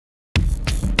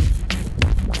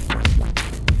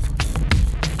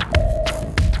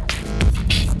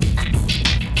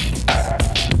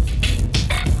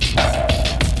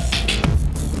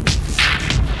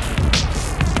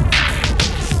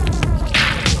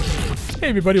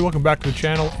everybody, welcome back to the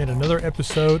channel and another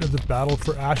episode of the battle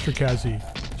for Astrokaszy.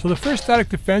 So the first static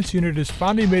defense unit has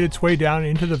finally made its way down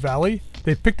into the valley.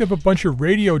 They've picked up a bunch of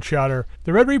radio chatter.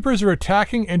 The Red Reapers are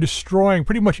attacking and destroying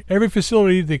pretty much every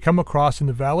facility they come across in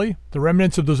the valley. The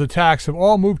remnants of those attacks have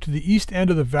all moved to the east end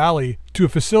of the valley to a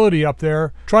facility up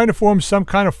there, trying to form some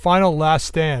kind of final last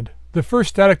stand. The first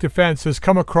static defense has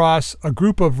come across a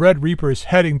group of Red Reapers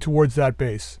heading towards that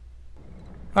base.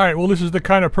 Alright, well this is the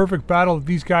kind of perfect battle that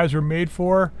these guys were made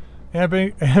for.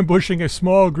 Ambushing a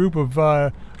small group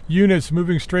of units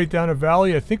moving straight down a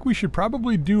valley. I think we should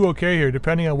probably do okay here,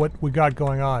 depending on what we got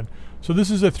going on. So this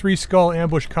is a 3-skull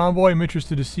ambush convoy. I'm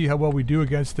interested to see how well we do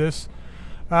against this.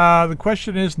 The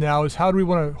question is now is how do we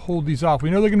want to hold these off? We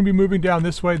know they're going to be moving down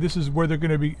this way. This is where they're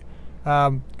going to be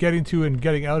getting to and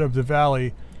getting out of the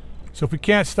valley. So if we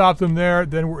can't stop them there,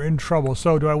 then we're in trouble.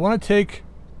 So do I want to take...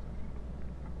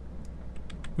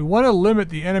 We want to limit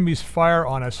the enemy's fire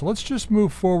on us. So let's just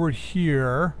move forward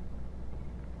here.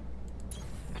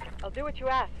 I'll do what you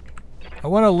ask. I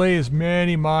want to lay as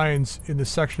many mines in this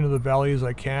section of the valley as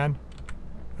I can.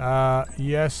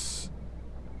 Yes.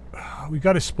 We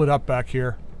got to split up back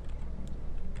here.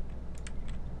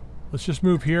 Let's just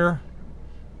move here.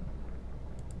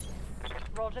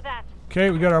 Roger that.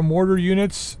 Okay, we got our mortar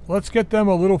units. Let's get them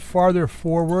a little farther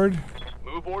forward.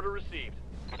 Move order received.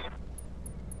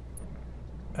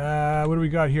 What do we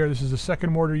got here? This is the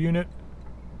second mortar unit.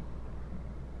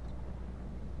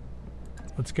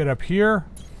 Let's get up here.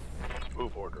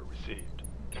 Move order received.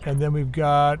 And then we've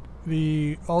got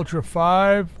the Ultra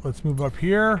 5. Let's move up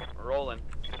here. Rolling.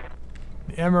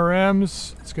 The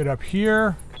MRMs. Let's get up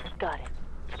here. Got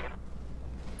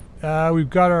it. We've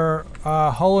got our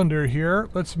Hollander here.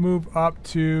 Let's move up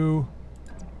to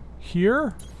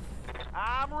here.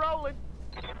 I'm rolling.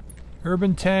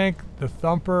 Urban Tank, the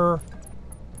Thumper,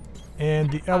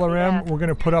 and the LRM we're going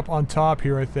to put up on top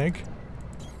here, I think.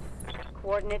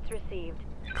 Coordinates received.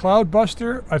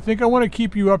 Cloudbuster, I think I want to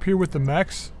keep you up here with the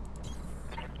mechs.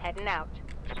 Heading out.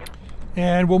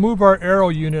 And we'll move our Arrow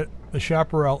unit, the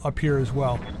Chaparral, up here as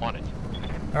well. On it.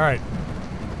 Alright.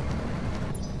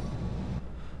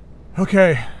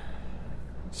 Okay.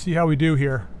 See how we do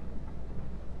here.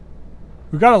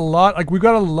 We've got a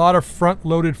lot of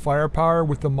front-loaded firepower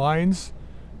with the mines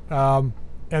and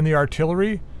the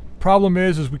artillery. Problem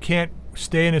is we can't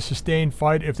stay in a sustained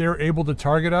fight. If they're able to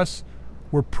target us,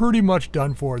 we're pretty much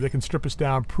done for. They can strip us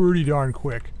down pretty darn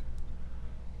quick.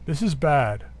 This is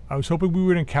bad. I was hoping we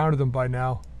would encounter them by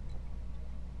now.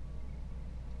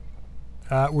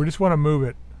 We just want to move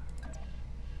it.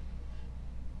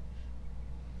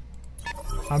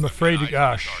 I'm afraid to...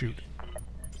 Ah, shoot.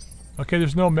 Okay,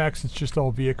 there's no mechs. It's just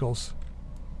all vehicles.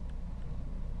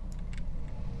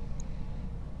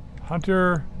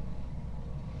 Hunter...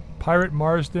 Pirate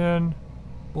Marsden,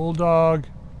 Bulldog.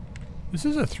 This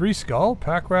is a 3-skull.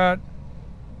 Pack Rat,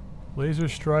 Laser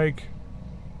Strike,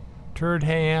 Turd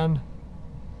Hand,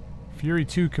 Fury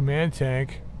 2 Command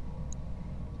Tank,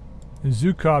 and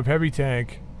Zukov Heavy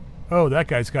Tank. Oh, that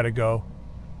guy's got to go.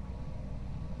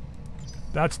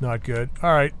 That's not good.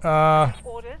 All right.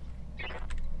 Orders.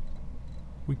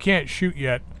 We can't shoot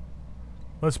yet.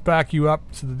 Let's back you up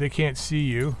so that they can't see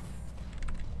you.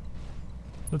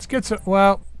 Let's get some.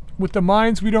 Well. With the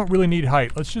mines, we don't really need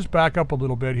height. Let's just back up a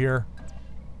little bit here.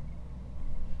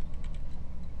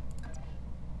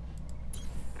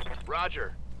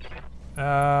 Roger.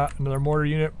 Another mortar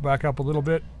unit. Back up a little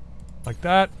bit. Like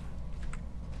that.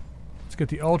 Let's get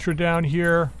the Ultra down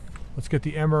here. Let's get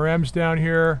the MRMs down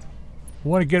here. We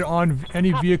want to get on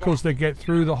any vehicles that get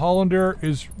through. The Hollander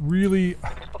is really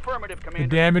Affirmative, the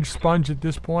Commander. damage sponge at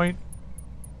this point.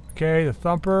 Okay, the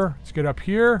Thumper. Let's get up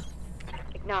here.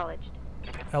 Acknowledged.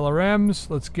 LRMs,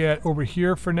 let's get over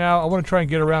here for now. I want to try and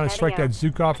get around and strike that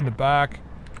Zukov in the back.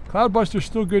 Cloudbuster's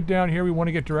still good down here. We want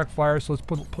to get direct fire, so let's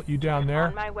put you down there.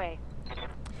 On my way.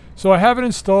 So I haven't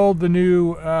installed the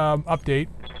new update.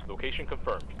 Location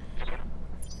confirmed.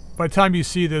 By the time you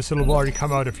see this, it'll have already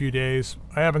come out a few days.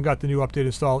 I haven't got the new update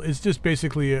installed. It's just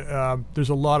basically, there's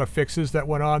a lot of fixes that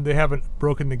went on. They haven't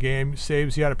broken the game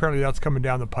saves yet. Apparently that's coming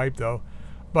down the pipe, though.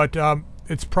 But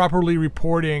it's properly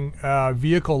reporting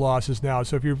vehicle losses now.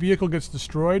 So if your vehicle gets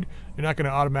destroyed, you're not going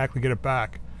to automatically get it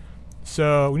back.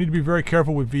 So we need to be very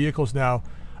careful with vehicles now.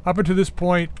 Up until this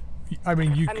point, I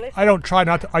mean, I try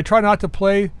not to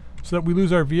play so that we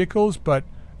lose our vehicles, but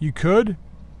you could.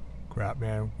 Crap,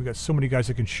 man. We got so many guys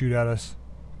that can shoot at us.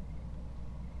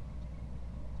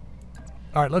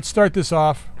 All right, let's start this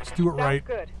off. Let's do it right.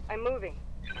 Good. I'm moving.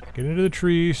 Get into the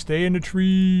trees. Stay in the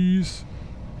trees.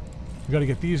 We got to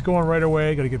get these going right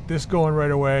away. Got to get this going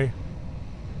right away.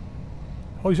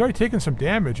 Oh, he's already taken some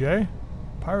damage, eh?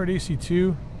 Pirate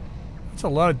AC-2. That's a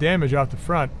lot of damage off the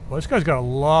front. Well, this guy's got a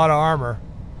lot of armor.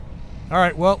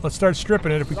 Alright, well, let's start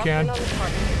stripping it if we Lock can. in on the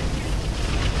target.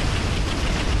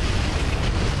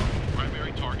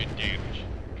 Primary target damage.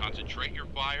 Concentrate your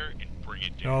fire and bring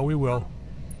it down. Oh, we will.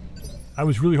 I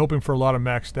was really hoping for a lot of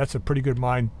mechs. That's a pretty good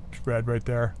mine spread right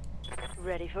there.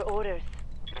 Ready for orders.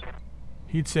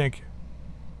 Heat sink.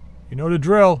 You know the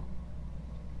drill.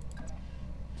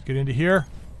 Let's get into here.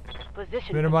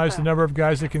 Position Minimize the confirmed. number of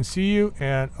guys that can see you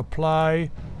and apply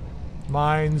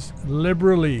mines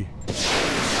liberally.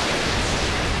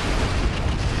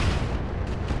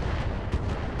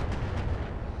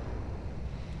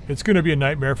 It's going to be a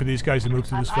nightmare for these guys to move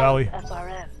through this valley.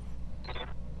 FRM.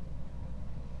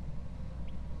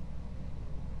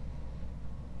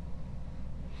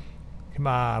 Come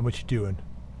on, what you doing?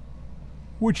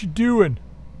 What you doing?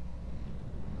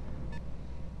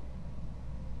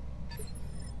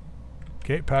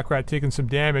 Okay, Pack Rat taking some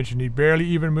damage and he barely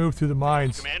even moved through the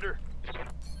mines. Commander.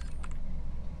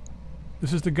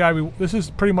 This is the guy this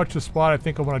is pretty much the spot I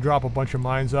think I want to drop a bunch of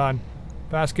mines on.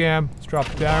 Fast cam, let's drop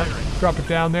it down. Drop it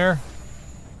down there.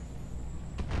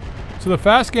 So the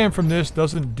fast cam from this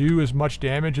doesn't do as much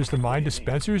damage as the mine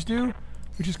dispensers do,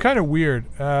 which is kind of weird.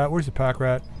 Where's the Pack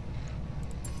Rat?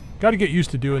 Got to get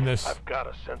used to doing this. I've got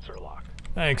a sensor lock.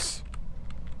 Thanks.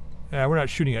 Yeah, we're not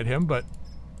shooting at him, but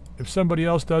if somebody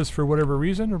else does for whatever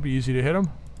reason, it'll be easy to hit him.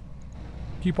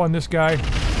 Keep on this guy.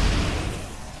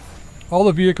 All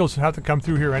the vehicles have to come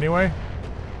through here anyway.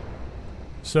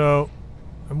 So,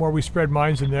 the more we spread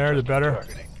mines in there, the better.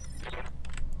 Targeting.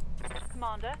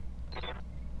 Commander.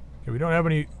 Okay, we don't have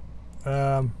any...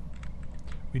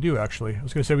 we do, actually. I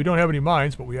was going to say we don't have any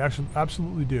mines, but we actually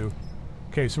absolutely do.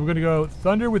 Okay, so we're going to go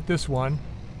Thunder with this one,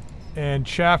 and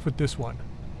Chaff with this one.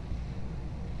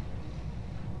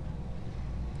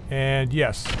 And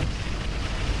yes.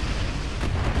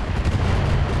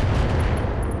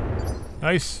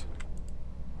 Nice.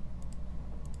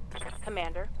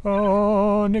 Commander.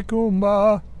 Oh,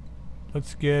 Nikumba.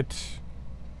 Let's get...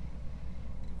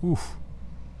 Oof.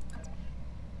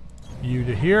 You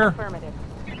to here. Affirmative.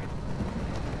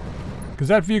 Because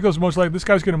that vehicle's most likely... This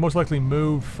guy's going to most likely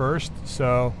move first,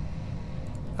 so...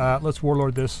 let's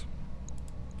Warlord this.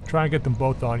 Try and get them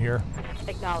both on here.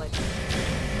 Acknowledge.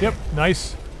 Yep,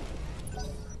 nice.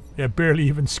 Yeah, barely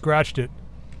even scratched it.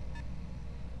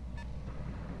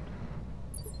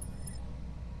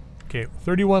 Okay,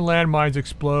 31 landmines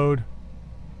explode.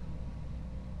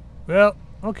 Well,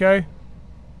 okay.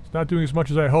 It's not doing as much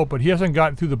as I hoped, but he hasn't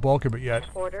gotten through the bulk of it yet.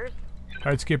 Orders.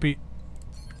 Alright, Skippy.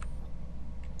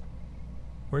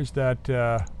 Where's that,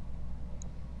 There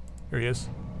he is.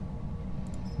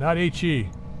 Not HE.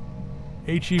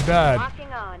 HE bad.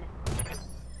 Locking on.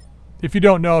 If you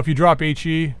don't know, if you drop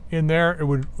HE in there,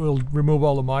 it'll remove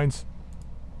all the mines.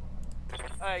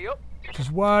 Yup. Which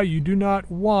is why you do not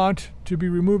want to be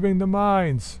removing the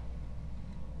mines.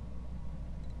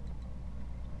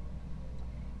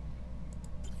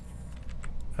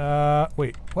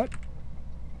 Wait, what?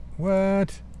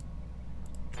 What?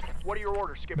 What are your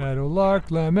orders, Skipper?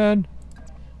 Meadowlark, lemon.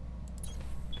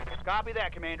 Copy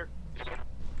that, Commander.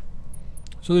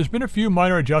 So there's been a few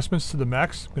minor adjustments to the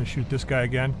mechs. I'm going to shoot this guy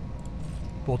again.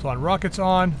 Bolt-on rockets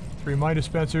on. 3 mine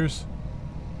dispensers.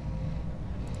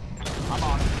 I'm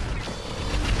on it.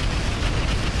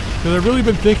 Because I've really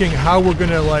been thinking how we're going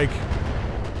to, like...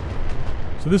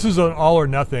 So this is an all or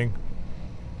nothing.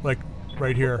 Like,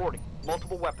 right here. Reporting.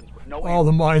 Multiple weapons with no All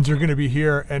the mines are going to be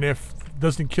here, and if it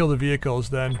doesn't kill the vehicles,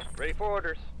 then Ready for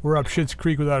orders. we're up Schitt's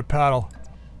Creek without a paddle.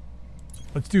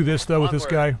 Let's do this, though, with this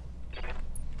guy.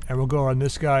 And we'll go on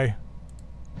this guy.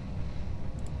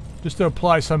 Just to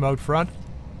apply some out front.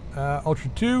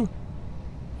 Ultra 2.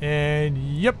 And,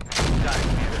 yep.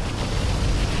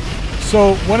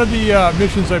 So, one of the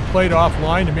missions I played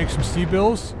offline to make some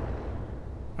C-bills,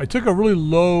 I took a really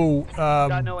low...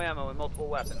 Got no ammo and multiple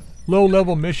weapons.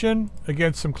 low-level mission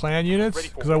against some clan units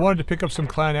because I wanted to pick up some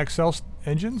clan XL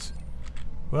engines.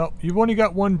 Well, you've only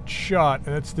got one shot,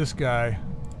 and that's this guy.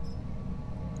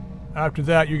 After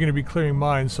that, you're going to be clearing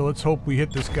mines, so let's hope we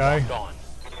hit this guy. Gone.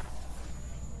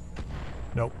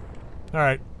 Nope.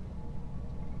 Alright.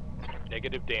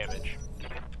 Negative damage.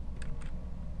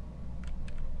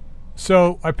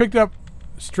 So, I picked up...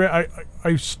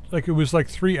 like, it was like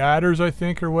 3 adders, I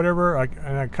think, or whatever,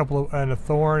 and a couple of... and a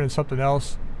thorn and something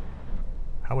else.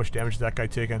 How much damage is that guy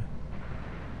taking?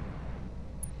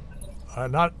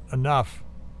 Not enough.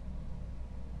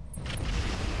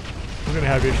 We're gonna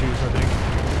have issues, I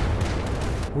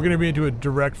think. We're gonna be into a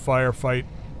direct firefight.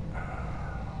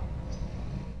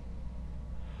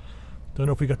 Don't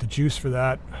know if we got the juice for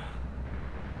that.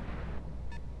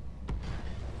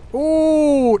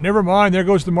 Oh, never mind. There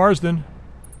goes the Marsden.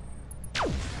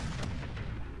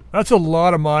 That's a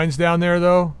lot of mines down there,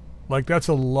 though. Like, that's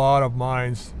a lot of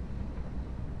mines.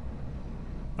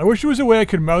 I wish there was a way I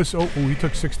could mouse... Oh, he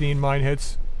took 16 mine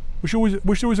hits. Wish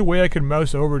there was a way I could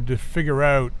mouse over to figure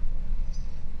out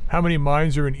how many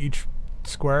mines are in each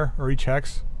square or each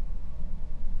hex.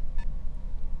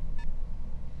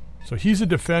 So he's a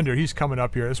defender. He's coming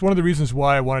up here. That's one of the reasons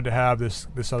why I wanted to have this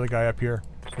other guy up here.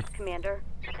 Commander.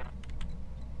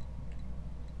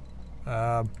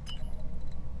 The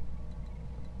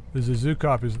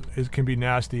Zukov can be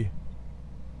nasty.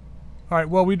 All right.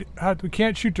 Well, we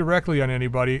can't shoot directly on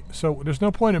anybody, so there's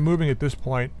no point in moving at this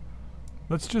point.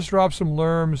 Let's just drop some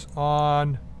lerms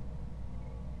on.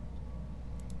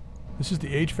 This is the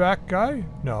HVAC guy?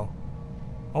 No.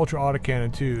 Ultra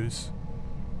autocannon 2s.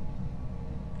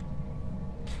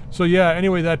 So yeah,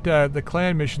 anyway, that the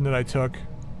clan mission that I took.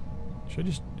 Should I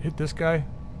just hit this guy?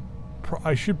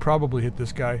 I should probably hit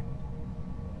this guy.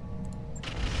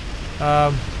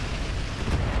 I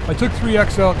took 3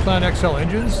 Clan XL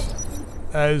engines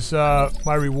as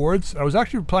my rewards. I was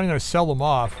actually planning on sell them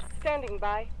off. Standing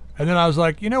by. And then I was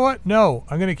like, you know what? No,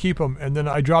 I'm going to keep them. And then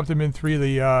I dropped them in 3 of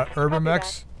the urban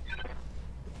mechs.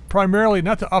 Primarily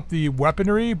not to up the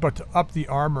weaponry, but to up the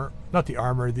armor. Not the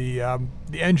armor, the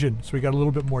engine. So we got a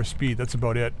little bit more speed. That's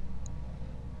about it.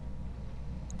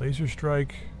 Laser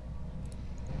strike.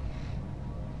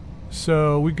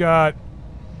 So we got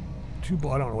 2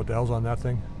 I don't know what the hell's on that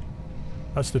thing.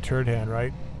 That's the turd hand,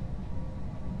 right?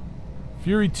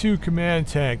 Fury 2 command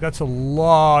tank. That's a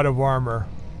lot of armor.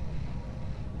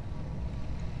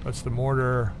 That's the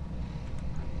mortar.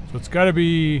 So it's got to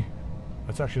be...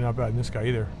 That's actually not bad in this guy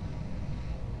either.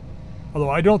 Although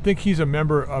I don't think he's a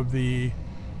member of the...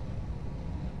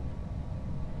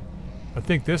 I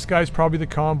think this guy's probably the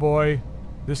convoy.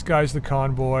 This guy's the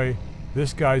convoy.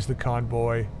 This guy's the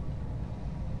convoy.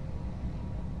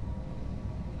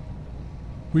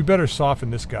 We better soften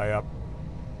this guy up.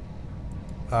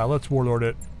 Let's warlord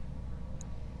it.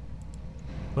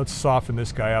 Let's soften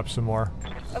this guy up some more.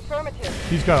 Affirmative.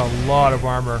 He's got a lot of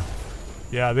armor.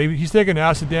 Yeah, he's taking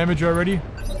acid damage already.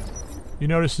 You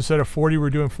notice instead of 40, we're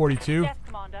doing 42. Yes,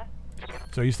 Commander.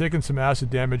 So he's taking some acid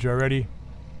damage already.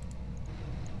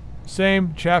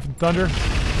 Same, chaff and thunder.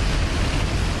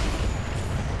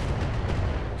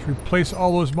 Let's replace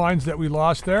all those mines that we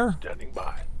lost there. Standing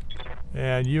by.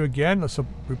 And you again, let's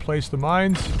replace the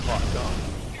mines. Locked on.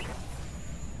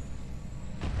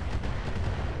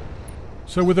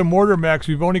 So with the mortar mechs,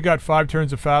 we've only got 5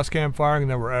 turns of fast cam firing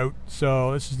and then we're out.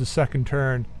 So this is the second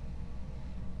turn.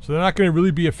 So they're not going to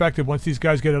really be effective once these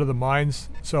guys get out of the mines.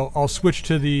 So I'll switch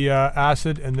to the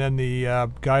acid and then the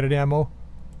guided ammo.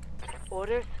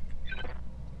 Orders.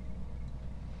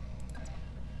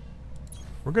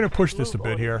 We're going to push this a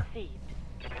bit here.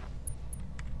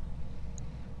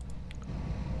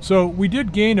 So we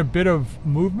did gain a bit of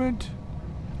movement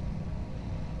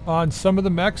on some of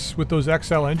the mechs with those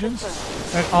XL engines.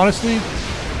 And honestly,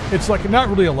 it's like not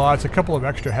really a lot. It's a couple of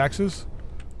extra hexes,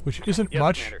 which isn't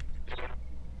much. Commander.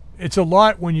 It's a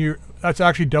lot when you're... That's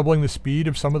actually doubling the speed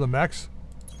of some of the mechs.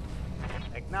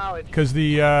 Acknowledge. Because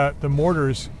the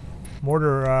mortar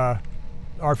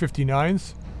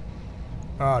R59s...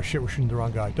 Ah, shit, we're shooting the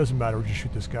wrong guy. Doesn't matter, we'll just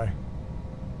shoot this guy.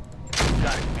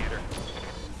 Got it, Commander.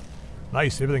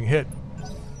 Nice, everything hit.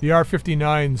 The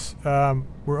R59s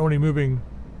were only moving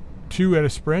 2 at a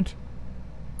sprint.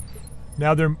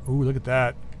 Now they're... Ooh, look at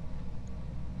that.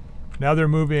 Now they're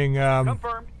moving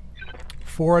Confirmed.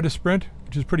 4 at a sprint,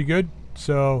 which is pretty good.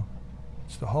 So,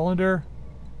 it's the Hollander.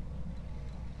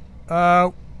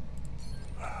 We're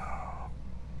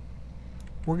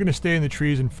going to stay in the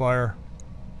trees and fire.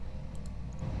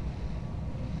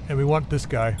 And we want this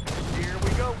guy. Here we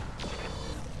go.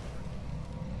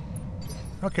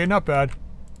 Okay, not bad.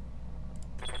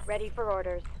 Ready for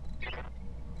orders.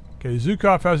 Okay,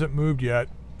 Zukov hasn't moved yet.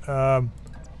 I'm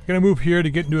going to move here to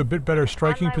get into a bit better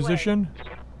striking my way. position.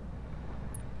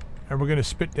 And we're going to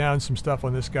spit down some stuff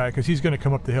on this guy, because he's going to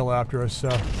come up the hill after us, so...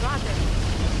 Roger.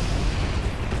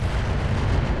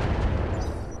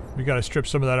 We got to strip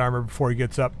some of that armor before he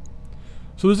gets up.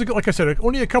 So there's, like I said,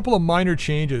 only a couple of minor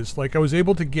changes. Like I was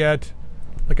able to get...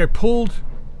 Like I pulled...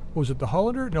 What was it, the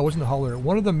Hollander? No, it wasn't the Hollander.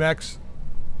 One of the mechs...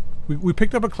 We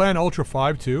picked up a Clan Ultra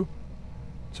 5 too.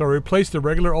 So I replaced the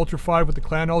regular Ultra 5 with the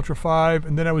Clan Ultra 5,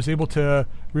 and then I was able to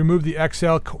remove the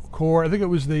XL core. I think it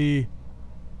was the...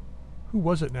 Who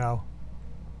was it now?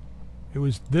 It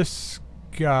was this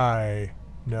guy.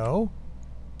 No?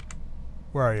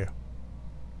 Where are you?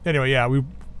 Anyway, yeah, we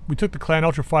took the Clan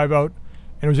Ultra 5 out,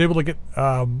 and I was able to get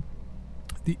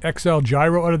the XL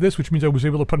gyro out of this, which means I was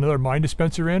able to put another mine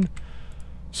dispenser in.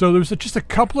 So there's just a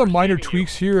couple of minor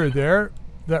tweaks here or there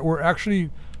that were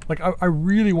actually, like, I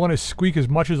really want to squeak as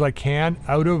much as I can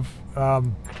out of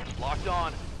Locked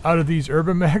on. out of these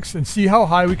urban mechs and see how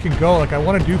high we can go. Like, I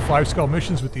want to do 5 skull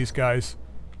missions with these guys.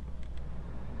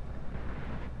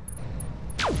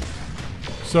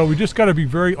 So we just got to be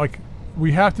very, like,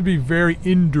 we have to be very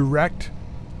indirect,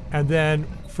 and then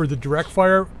for the direct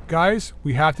fire guys,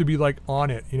 we have to be like on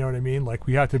it, you know what I mean? Like,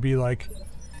 we have to be like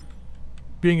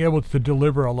being able to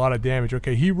deliver a lot of damage.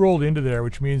 Okay, he rolled into there,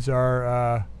 which means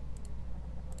our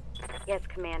Yes,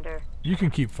 Commander. you can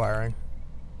keep firing.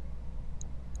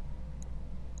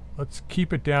 Let's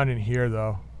keep it down in here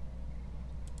though.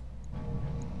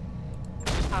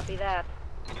 Copy that.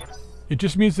 It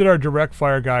just means that our direct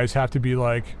fire guys have to be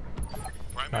like,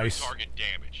 Primary nice. target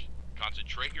damage.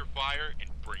 Concentrate your fire and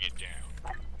bring it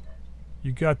down.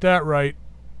 You got that right.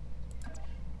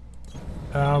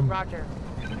 Roger.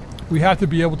 We have to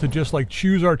be able to just like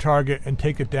choose our target and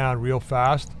take it down real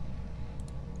fast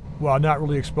while not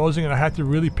really exposing, and I have to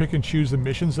really pick and choose the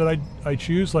missions that I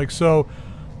choose. Like, so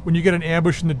when you get an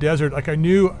ambush in the desert, like, I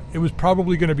knew it was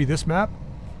probably going to be this map,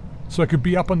 so I could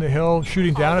be up on the hill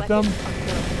shooting down at them,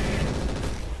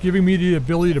 giving me the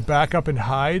ability to back up and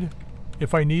hide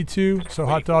if I need to. So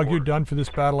Hot Dog, you're done for this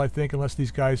battle, I think, unless these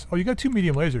guys... Oh, you got 2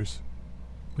 medium lasers,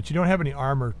 but you don't have any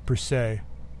armor per se.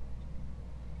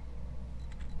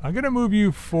 I'm going to move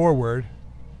you forward,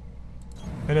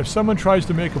 and if someone tries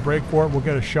to make a break for it, we'll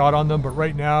get a shot on them, but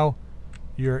right now,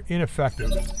 you're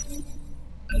ineffective.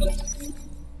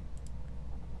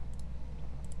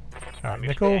 Alright,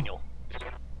 Nickel. Spaniel.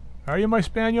 Are you my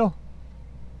spaniel?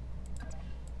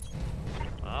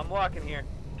 I'm walking here.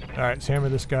 Alright, let's hammer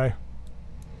this guy.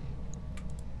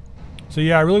 So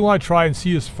yeah, I really want to try and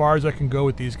see as far as I can go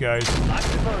with these guys. Locked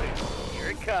and loaded.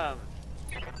 Here it comes.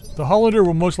 The Hollander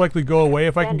will most likely go away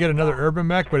if I can get another urban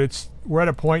mech, but we're at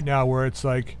a point now where it's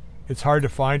like, it's hard to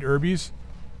find Urbies.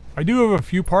 I do have a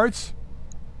few parts.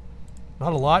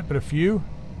 Not a lot, but a few.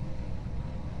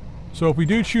 So if we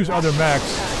do choose other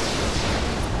mechs...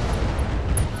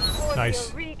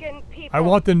 Nice. I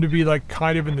want them to be like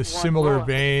kind of in the similar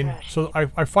vein. So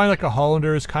I find like a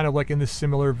Hollander is kind of like in this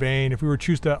similar vein. If we were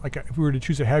if we were to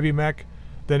choose a heavy mech,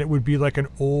 then it would be like an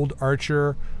old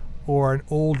archer or an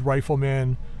old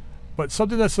rifleman. But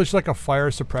something that's just like a fire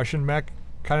suppression mech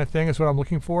kind of thing is what I'm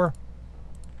looking for.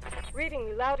 Reading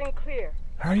you loud and clear.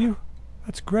 Are you?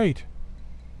 That's great.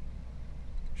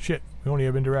 Shit, we only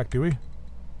have indirect, do we?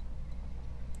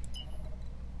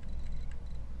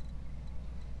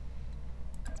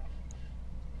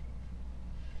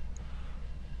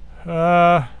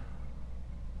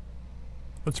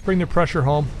 Let's bring the pressure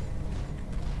home.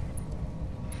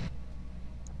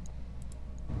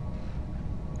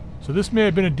 So this may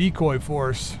have been a decoy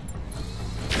force.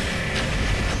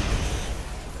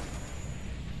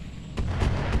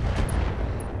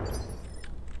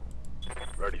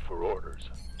 Ready for orders.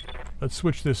 Let's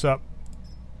switch this up.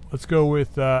 Let's go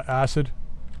with acid.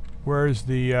 Where's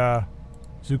the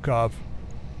Zukov?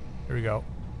 Here we go.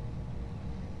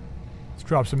 Let's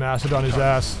drop some acid on his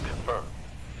ass. Confirmed.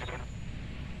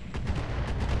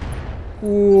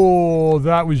 Oh,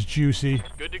 that was juicy.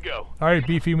 Good to go. Alright,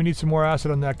 Beefy, we need some more acid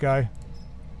on that guy.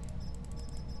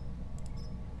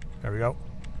 There we go.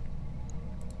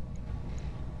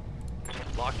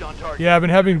 Locked on target. Yeah, I've been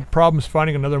having problems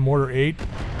finding another Mortar 8.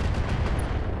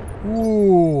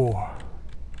 Ooh.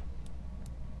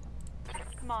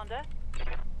 Commander.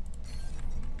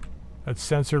 That's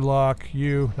sensor lock.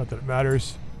 You. Not that it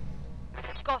matters.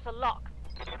 Got a lock.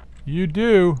 You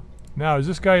do. Now, is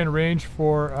this guy in range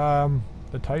for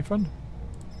the Typhon?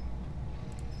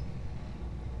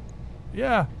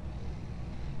 Yeah.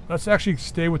 Let's actually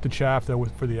stay with the chaff though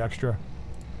for the extra.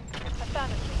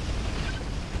 Affirmative.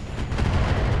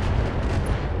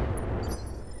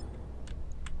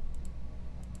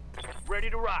 Ready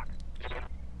to rock.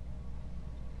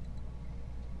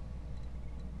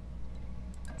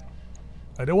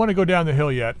 I don't want to go down the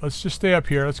hill yet. Let's just stay up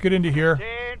here. Let's get into here.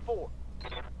 10-4.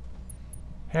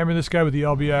 Hammer this guy with the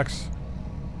LBX.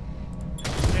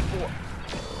 10-4.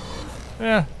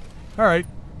 Yeah. Alright.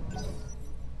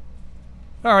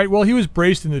 Alright, well he was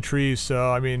braced in the trees,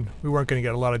 so I mean, we weren't going to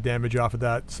get a lot of damage off of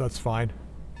that, so that's fine.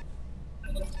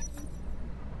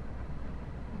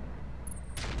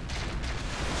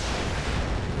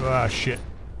 Ah, shit.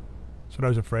 That's what I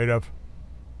was afraid of.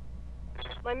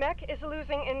 My mech is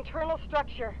losing internal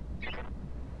structure.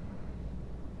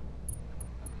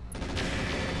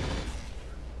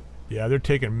 Yeah, they're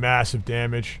taking massive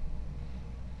damage.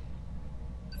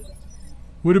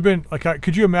 Would have been, like,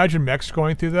 could you imagine mechs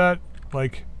going through that?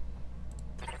 Like,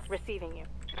 Receiving you.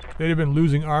 they'd have been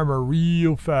losing armor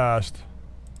real fast.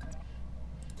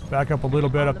 Back up a little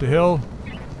bit up the hill.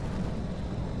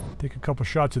 Take a couple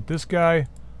shots at this guy.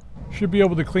 Should be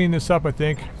able to clean this up, I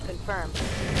think. Confirmed.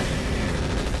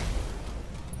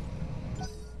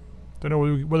 Don't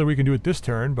know whether we can do it this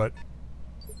turn, but...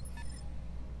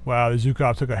 Wow, the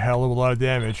Zukov took a hell of a lot of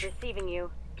damage. Receiving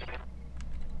you.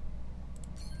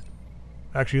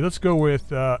 Actually, let's go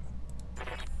with... yeah,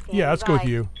 let's go with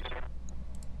you.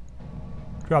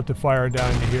 Drop the fire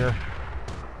down into here.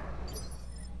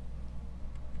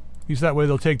 At least that way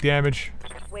they'll take damage.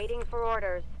 Waiting for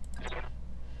orders.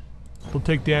 They'll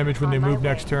take damage when they move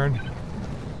next turn.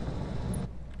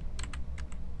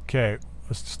 Okay,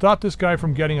 let's stop this guy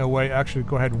from getting away. Actually,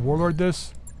 go ahead and warlord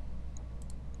this.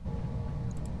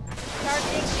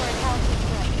 Targeting for a healthy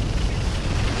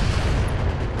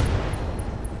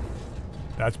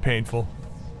That's painful.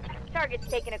 threat. Target's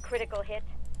taken a critical hit.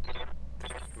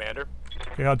 Commander.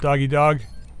 Okay, hot doggy dog.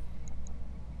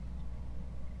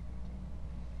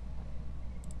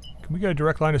 Can we get a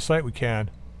direct line of sight? We can.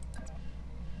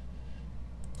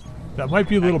 That might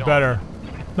be a little better.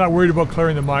 Not worried about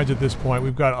clearing the mines at this point.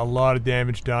 We've got a lot of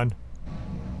damage done.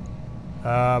 Look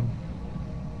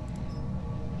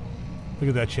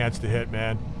at that chance to hit,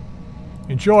 man.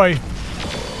 Enjoy!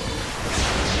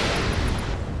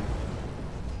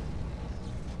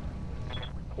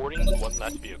 Reporting one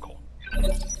less vehicle.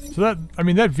 So that, I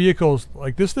mean, that vehicle's,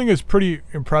 like, this thing is pretty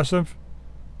impressive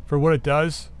for what it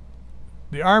does.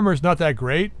 The armor is not that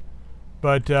great,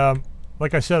 but,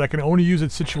 like I said, I can only use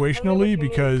it situationally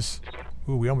because...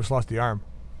 Ooh, we almost lost the arm.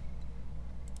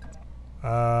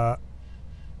 Let's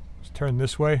turn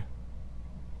this way.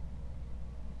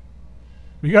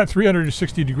 We got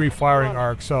 360-degree firing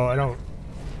arc, so I don't...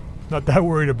 Not that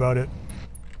worried about it.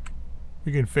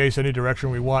 We can face any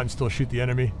direction we want and still shoot the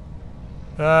enemy.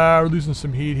 We're losing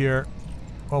some heat here.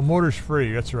 Oh, motor's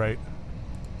free, that's right.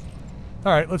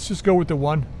 Alright, let's just go with the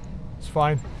one. It's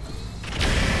fine.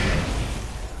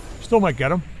 Still might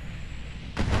get him.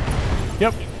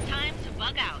 Yep. It's time to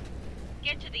bug out.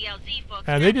 Get to the LZ, folks.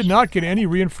 And they did not get any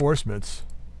reinforcements.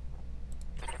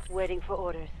 Waiting for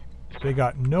orders. They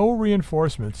got no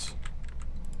reinforcements.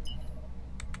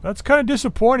 That's kind of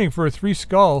disappointing for a 3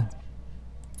 skull.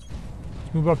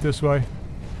 Let's move up this way.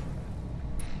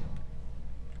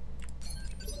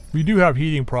 We do have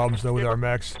heating problems though with our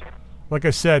mechs. Like I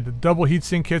said, the double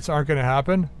heatsink kits aren't going to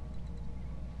happen.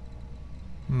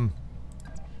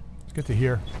 Let's get to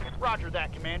here. Roger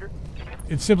that, Commander.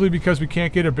 It's simply because we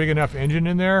can't get a big enough engine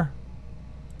in there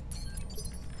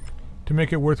to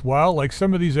make it worthwhile. Like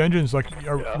some of these engines, like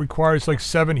requires like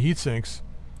 7 heat sinks,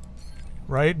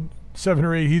 right? 7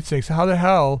 or 8 heat sinks. How the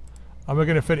hell am I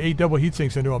going to fit 8 double heat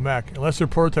sinks into a mech? Unless they're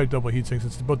prototype double heat sinks.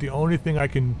 It's about the only thing I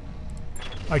can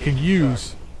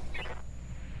use.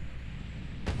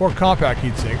 Or compact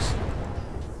heat sinks.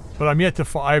 But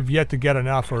I've yet to get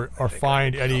enough or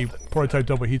find any prototype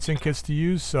double heatsink kits to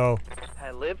use, so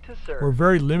I live to serve. we're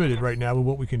very limited right now with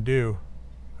what we can do.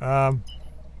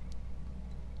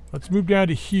 Let's move down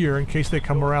to here in case they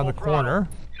come around the corner.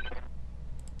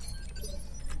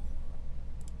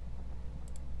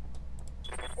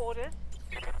 Orders.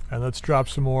 And let's drop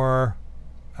some more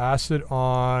acid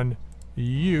on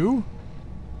you.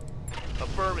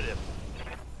 Affirmative.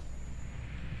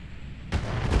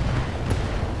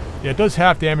 Yeah, it does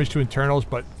half damage to internals,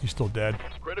 but you're still dead.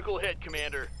 Critical hit,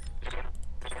 Commander.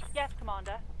 Yes,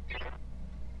 Commander.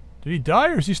 Did he die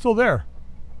or is he still there?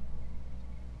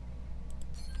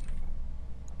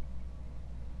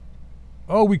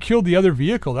 Oh, we killed the other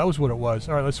vehicle. That was what it was.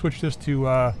 Alright, let's switch this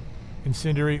to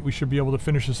incendiary. We should be able to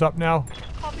finish this up now.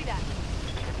 Copy that.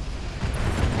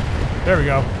 There we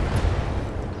go.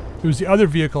 It was the other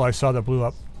vehicle I saw that blew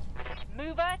up.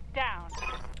 Mover down.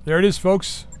 There it is,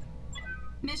 folks.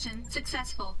 Mission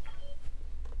successful.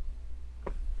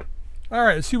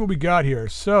 Alright, let's see what we got here.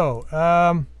 So,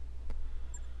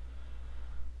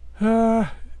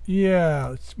 yeah,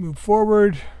 let's move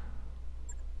forward.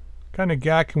 What kind of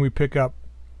gat can we pick up?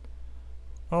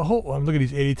 Oh, hold on, look at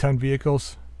these 80-ton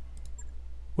vehicles.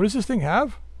 What does this thing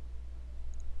have?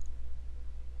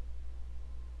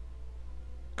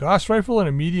 Gauss rifle and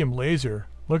a medium laser.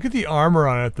 Look at the armor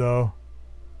on it, though.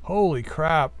 Holy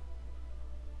crap.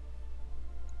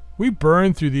 We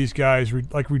burn through these guys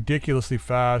like ridiculously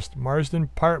fast. Marsden,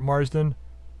 Pirate Marsden.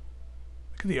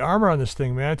 Look at the armor on this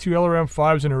thing, man. 2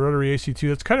 LRM-5s and a rotary AC-2.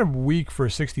 That's kind of weak for a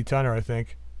 60-tonner, I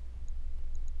think.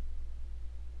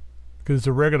 Because it's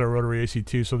a regular rotary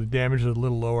AC-2, so the damage is a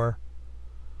little lower.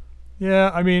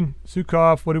 Yeah, I mean,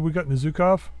 Zukov. What did we got in the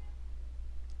Zukov?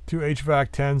 2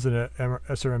 HVAC 10s and a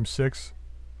SRM-6.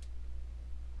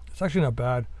 It's actually not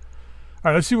bad.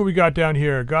 All right, let's see what we got down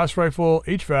here. Gauss rifle,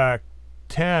 HVAC,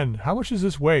 10. How much does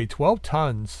this weigh? 12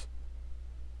 tons.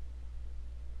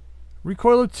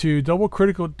 Recoil of 2,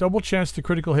 double chance to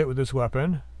critical hit with this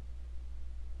weapon.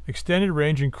 Extended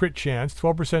range and crit chance,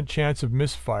 12% chance of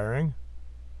misfiring.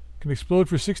 Can explode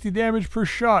for 60 damage per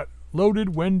shot,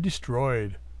 loaded when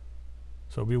destroyed.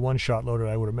 So it'll be one shot loaded,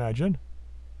 I would imagine.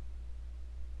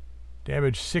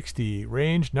 Damage 60,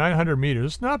 range 900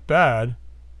 meters. It's not bad.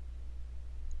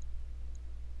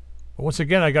 But once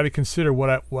again, I got to consider what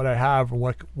I have and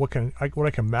what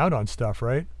I can mount on stuff,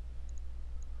 right?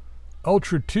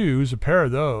 Ultra 2s, a pair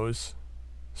of those.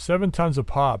 7 tons of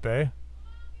pop, eh?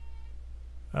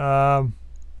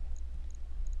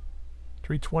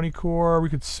 320 core. We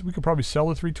could probably sell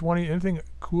the 320. Anything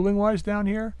cooling wise down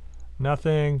here?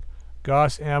 Nothing.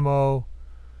 Gauss ammo,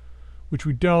 which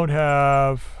we don't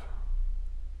have.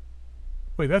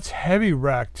 Wait, that's heavy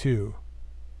rack 2.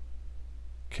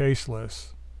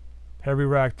 Caseless. Heavy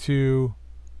rack 2.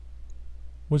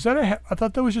 Was that I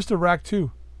thought that was just a rack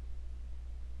 2.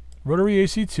 Rotary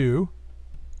AC2.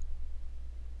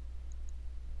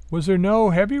 Was there no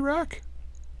heavy rack?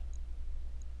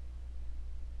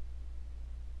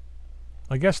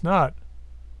 I guess not.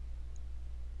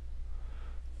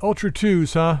 Ultra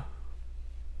 2s, huh?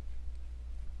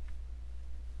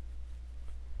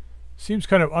 Seems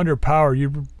kind of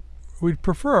underpowered. We'd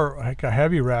prefer like a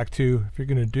heavy rack 2 if you're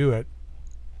going to do it.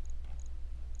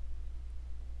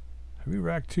 Heavy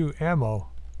rack 2 ammo.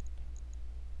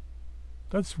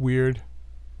 That's weird.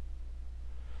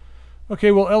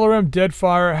 Okay, well, LRM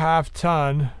Deadfire, half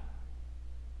ton.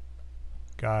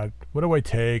 God, what do I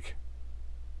take?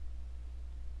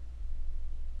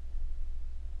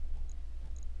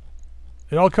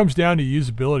 It all comes down to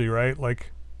usability, right?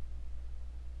 Like,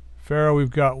 Pharaoh,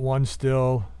 we've got one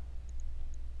still.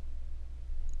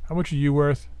 How much are you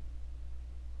worth?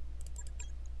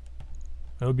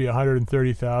 That'll be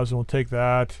 130,000. We'll take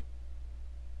that.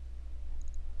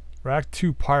 Rack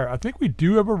 2 Pirate. I think we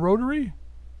do have a rotary.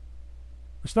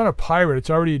 It's not a Pirate. It's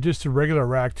already just a regular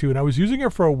Rack 2. And I was using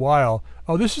it for a while.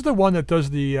 Oh, this is the one that does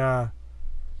the...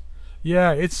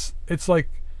 yeah, it's like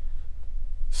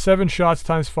 7 shots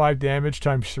times 5 damage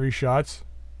times 3 shots.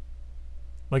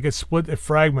 Like it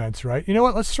fragments, right? You know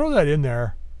what? Let's throw that in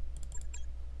there.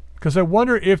 Because I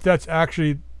wonder if that's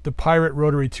actually... The Pirate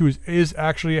Rotary 2 is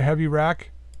actually a heavy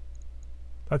rack.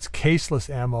 That's caseless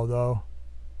ammo, though.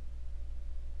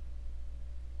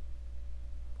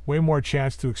 Way more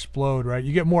chance to explode, right?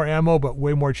 You get more ammo, but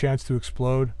way more chance to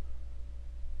explode.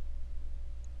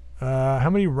 How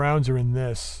many rounds are in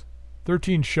this?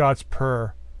 13 shots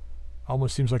per.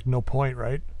 Almost seems like no point,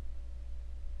 right?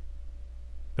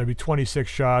 That'd be 26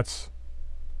 shots.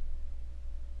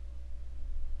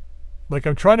 Like,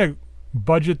 I'm trying to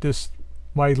budget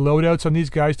my loadouts on these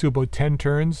guys to about 10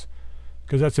 turns,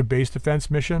 because that's a base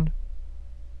defense mission.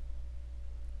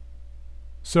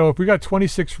 So if we got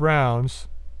 26 rounds,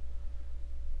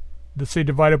 let's say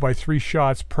divided by 3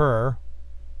 shots per,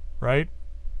 right?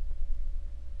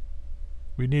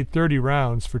 We need 30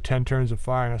 rounds for 10 turns of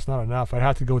firing. That's not enough. I'd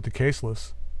have to go with the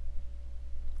caseless.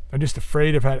 I'm just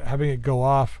afraid of having it go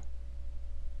off.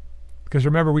 Because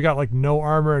remember, we got like no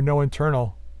armor and no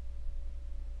internal.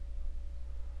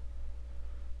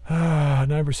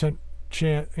 9%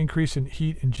 chance increase in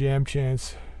heat and jam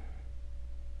chance.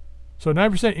 So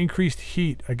 9% increased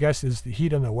heat, I guess, is the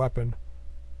heat on the weapon.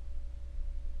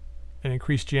 And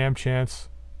increased jam chance.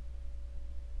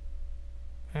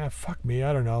 Fuck me,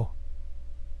 I don't know.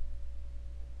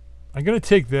 I'm gonna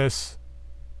take this.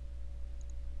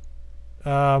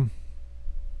 Taking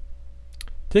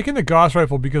the Gauss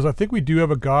rifle because I think we do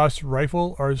have a Gauss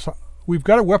rifle, or we've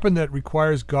got a weapon that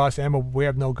requires Gauss ammo, but we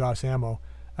have no Gauss ammo.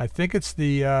 I think it's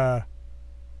the, I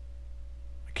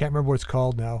can't remember what it's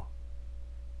called now.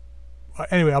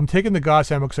 Anyway, I'm taking the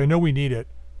Gauss ammo because I know we need it.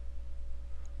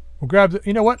 We'll grab the,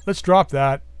 you know what? Let's drop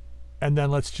that. And then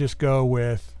let's just go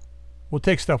with, we'll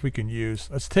take stuff we can use.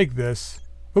 Let's take this.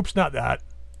 Oops, not that.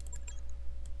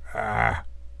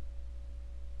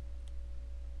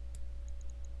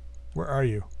 Where are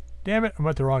you? Damn it, I'm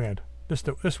at the wrong end.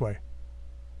 This way.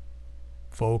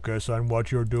 Focus on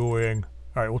what you're doing.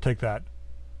 Alright, we'll take that.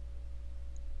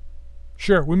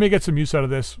 Sure, we may get some use out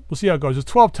of this. We'll see how it goes. It's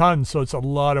 12 tons, so it's a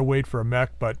lot of weight for a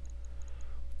mech, but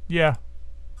yeah.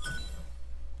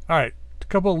 Alright, a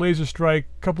couple of laser strike,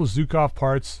 a couple of Zukov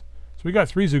parts. So we got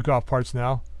 3 Zukov parts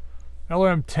now.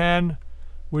 LRM-10,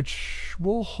 which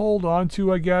we'll hold on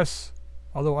to, I guess.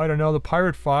 Although, I don't know, the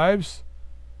Pirate 5s.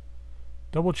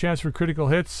 Double chance for critical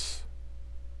hits.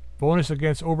 Bonus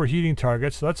against overheating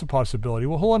targets, so that's a possibility.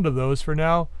 We'll hold on to those for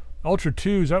now. Ultra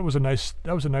 2s, that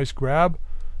was a nice grab.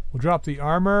 We'll drop the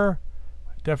armor.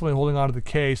 Definitely holding on to the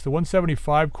case. The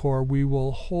 175 core we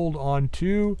will hold on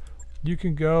to. You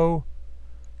can go.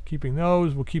 Keeping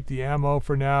those. We'll keep the ammo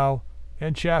for now.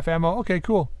 And chaff ammo. Okay,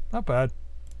 cool. Not bad.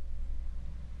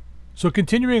 So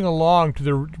continuing along to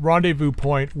the rendezvous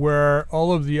point where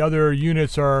all of the other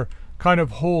units are kind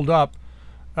of holed up,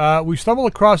 we stumbled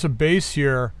across a base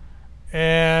here,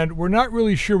 and we're not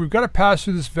really sure. We've got to pass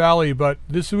through this valley, but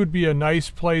this would be a nice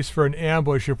place for an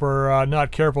ambush if we're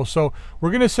not careful. So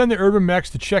we're going to send the urban mechs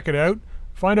to check it out,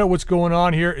 find out what's going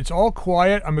on here. It's all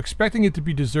quiet. I'm expecting it to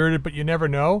be deserted, but you never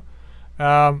know.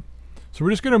 So we're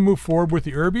just going to move forward with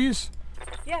the Urbies.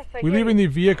 Yes, We're leaving the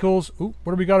vehicles. Ooh,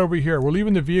 what do we got over here? We're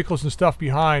leaving the vehicles and stuff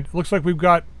behind. Looks like we've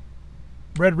got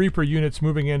Red Reaper units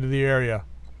moving into the area.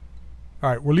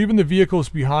 Alright, we're leaving the vehicles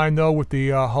behind though with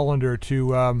the Hollander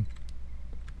to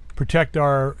protect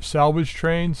our salvage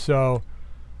train. So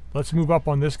let's move up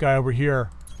on this guy over here.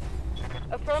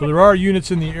 So there are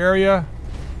units in the area.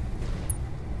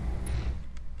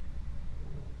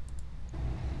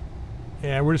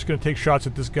 And we're just going to take shots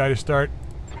at this guy to start.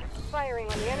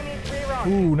 Firing on the enemy's rear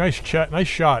arm. Ooh, nice shot. Nice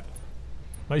shot.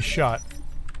 Nice shot.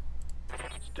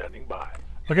 Standing by.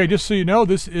 Okay, just so you know,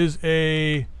 this is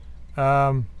a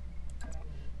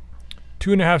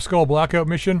 2.5 skull blackout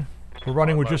mission. We're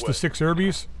running with just the 6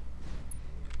 Urbies.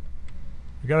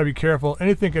 You gotta be careful.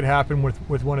 Anything could happen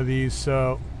with one of these,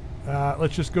 so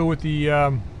let's just go with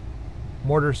the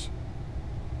mortars.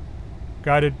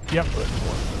 Guided. Yep.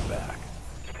 Back.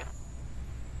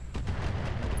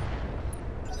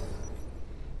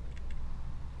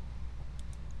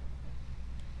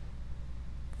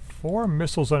 4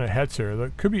 missiles on a Hetzer.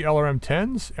 That could be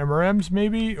LRM-10s, MRMs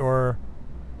maybe, or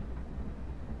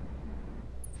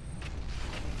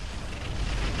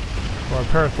a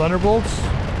pair of Thunderbolts,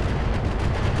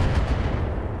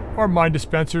 or mine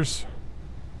dispensers.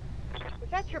 Was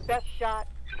that your best shot?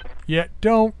 Yeah,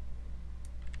 don't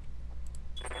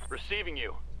Receiving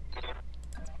you.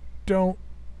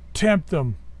 tempt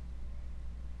them.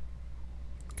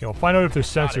 Okay, we'll find out if there's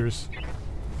sensors.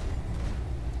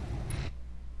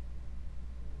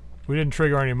 We didn't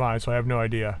trigger any mines, so I have no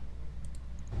idea.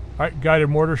 Alright, guided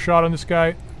mortar shot on this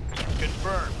guy.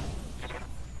 Confirmed.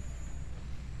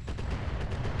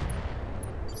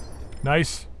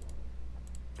 Nice.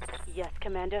 Yes,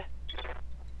 Commander.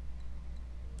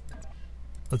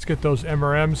 Let's get those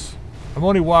MRMs. I'm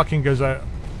only walking because I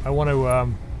want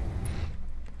to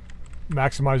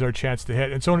maximize our chance to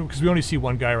hit. It's only because we only see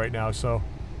one guy right now, so.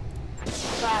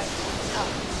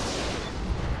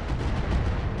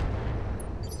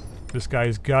 This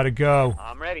guy's got to go.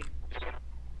 I'm ready.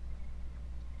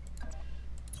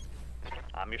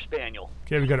 I'm your spaniel.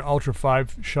 Okay, we got an Ultra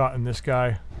 5 shot in this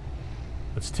guy.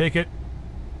 Let's take it.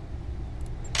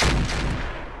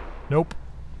 Nope.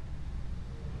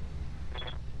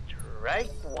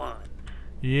 Strike one.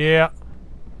 Yeah.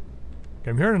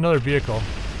 Okay, I'm hearing another vehicle.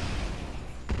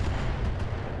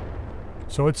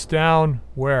 So it's down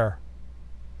where?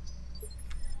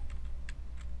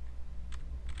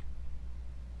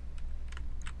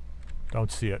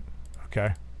 Don't see it.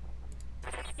 Okay.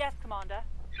 Yes, Commander.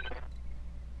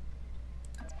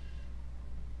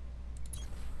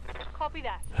 Copy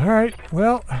that. Alright,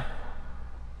 well.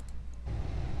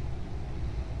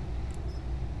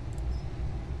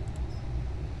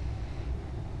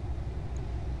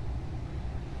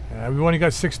 We've only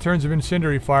got 6 turns of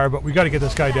incendiary fire, but we got to get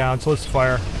this guy down, so let's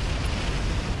fire.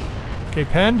 Okay,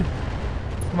 penned.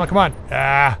 Come on, come on.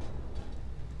 Ah!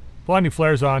 Blinding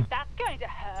flares on. That's going to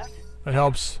hurt. That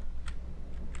helps.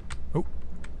 Oh.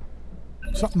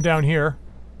 Something down here.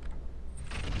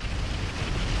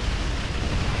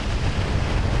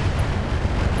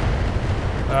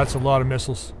 That's a lot of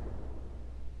missiles.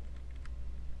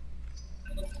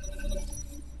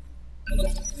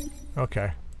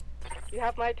 Okay. You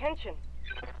have my attention.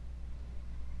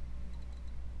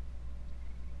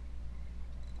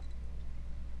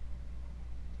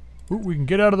 Ooh, we can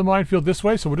get out of the minefield this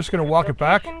way, so we're just going to walk it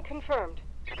back. Location confirmed.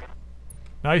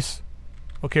 Nice.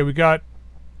 Okay, we got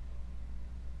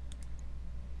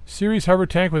series hover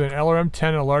tank with an LRM-10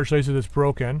 and a large laser that's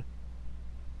broken.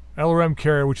 LRM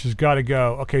carrier, which has got to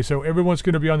go. Okay, so everyone's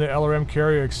going to be on the LRM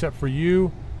carrier except for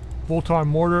you. Bolt-on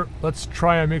mortar. Let's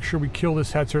try and make sure we kill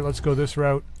this Hetzer. Let's go this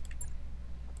route.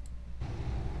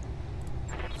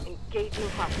 Engaging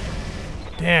hostile.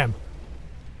 Damn.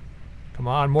 Come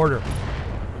on, mortar.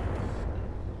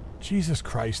 Jesus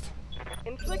Christ.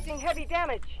 Inflicting heavy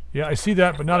damage. Yeah, I see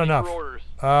that, but not enough. Orders.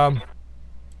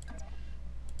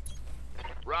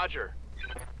 Roger.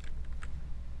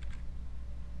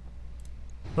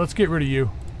 Let's get rid of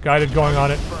you. Guided going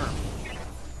on it. Confirmed.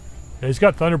 Yeah, he's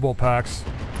got Thunderbolt packs.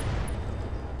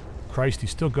 Christ,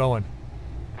 he's still going.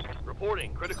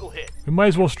 Reporting critical hit. We might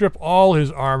as well strip all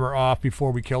his armor off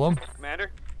before we kill him.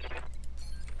 Commander.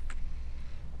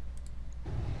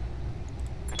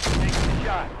 Taking the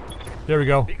shot. There we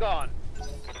go. Be gone.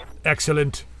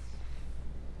 Excellent.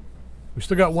 We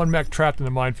still got one mech trapped in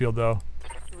the minefield, though.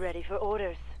 Ready for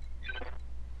orders.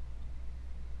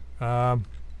 Let's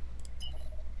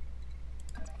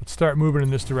start moving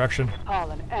in this direction. All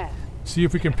in air. See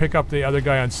if we can pick up the other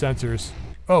guy on sensors.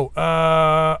 Oh,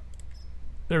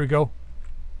 there we go.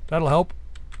 That'll help.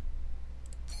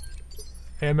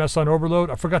 AMS on overload.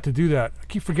 I forgot to do that. I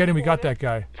keep forgetting we got that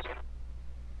guy.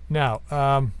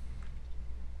 Now,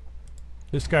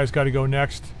 this guy's got to go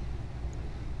next.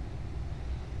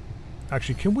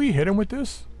 Actually, can we hit him with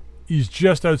this? He's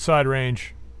just outside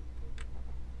range.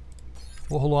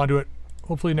 We'll hold on to it.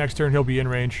 Hopefully next turn he'll be in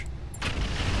range.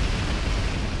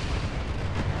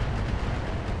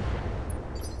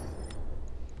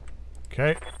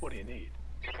 Okay. What do you need?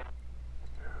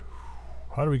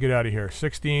 How do we get out of here?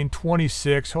 16,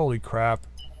 26. Holy crap.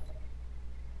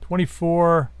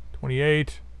 24,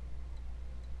 28.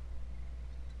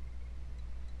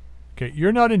 Okay,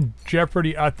 you're not in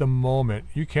jeopardy at the moment.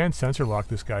 You can sensor lock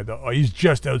this guy, though. Oh, he's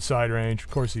just outside range. Of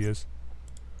course he is.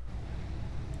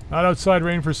 Not outside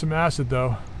range for some acid,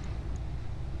 though.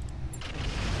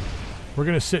 We're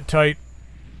going to sit tight.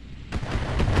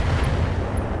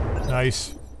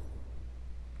 Nice.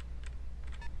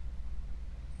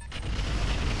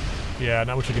 Yeah,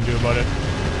 not much you can do about it.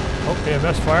 Oh,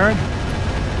 AMS firing.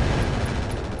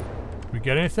 Did we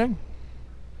get anything?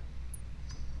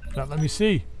 Not let me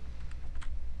see.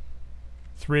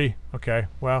 3. Okay,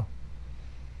 well.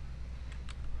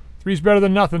 3's better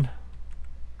than nothing.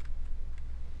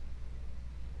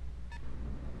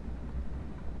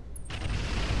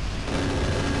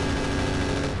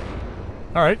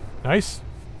 Alright, nice.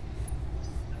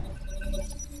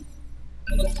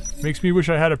 Makes me wish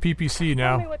I had a PPC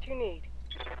now. Tell me what you need.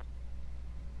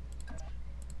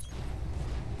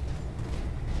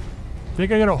 I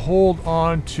think I'm gonna hold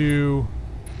on to...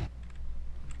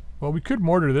 Well, we could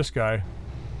mortar this guy.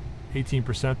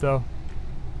 18% though.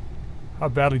 How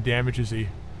badly damaged is he?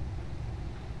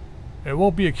 It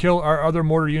won't be a kill. Our other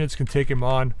mortar units can take him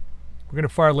on. We're gonna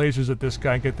fire lasers at this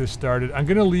guy and get this started. I'm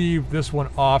gonna leave this one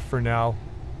off for now.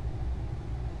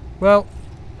 Well,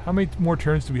 how many more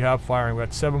turns do we have firing? We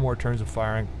got 7 more turns of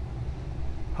firing.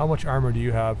 How much armor do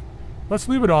you have? Let's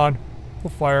leave it on.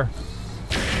 We'll fire.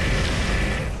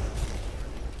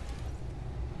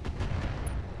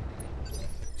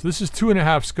 So this is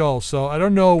 2.5 skulls, so I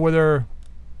don't know whether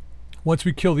once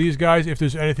we kill these guys, if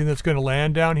there's anything that's going to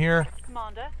land down here.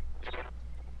 Commander.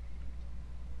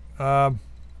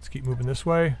 Let's keep moving this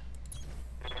way.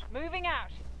 Moving out.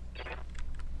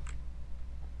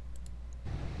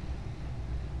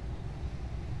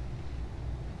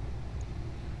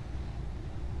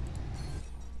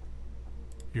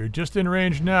 You're just in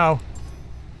range now.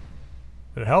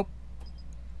 Did it help?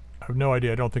 I have no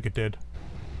idea. I don't think it did.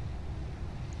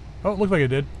 Oh, it looked like it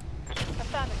did.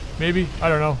 Affirmative. Maybe. I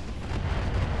don't know.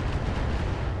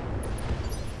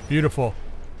 Beautiful.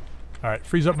 Alright,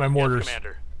 freeze up my mortars. Yes,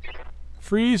 Commander.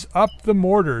 Freeze up the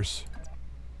mortars.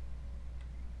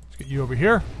 Let's get you over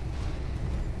here.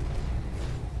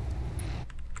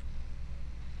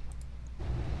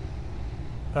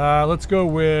 Let's go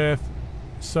with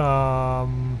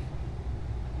some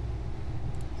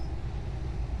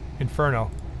Inferno.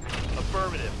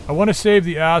 Affirmative. I want to save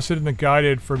the acid and the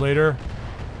guided for later.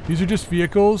 These are just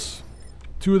vehicles.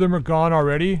 2 of them are gone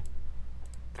already.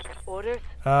 Orders.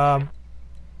 And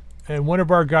one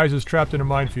of our guys is trapped in a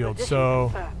minefield,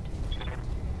 so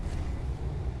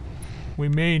we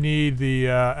may need the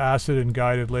acid and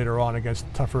guided later on against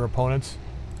tougher opponents.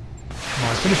 Come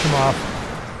on, finish him off.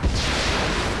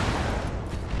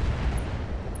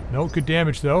 No, good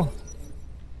damage though.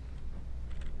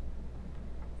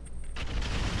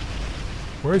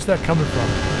 Where is that coming from?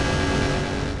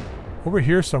 Over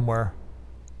here somewhere.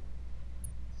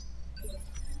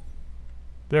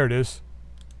 There it is.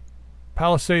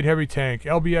 Palisade heavy tank,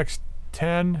 LBX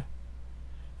 10,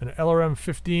 and an LRM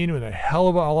 15 with a hell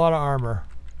of a lot of armor.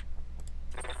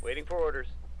 Waiting for orders.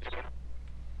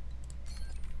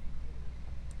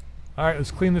 Alright, let's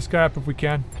clean this guy up if we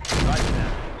can. Roger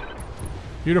that.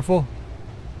 Beautiful.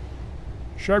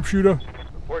 Sharpshooter.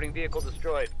 Reporting vehicle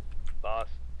destroyed. Boss.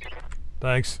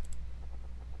 Thanks.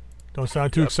 Don't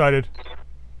sound too excited.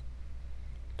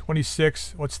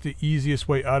 26. What's the easiest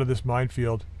way out of this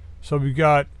minefield? So we've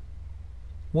got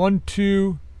 1,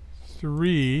 2,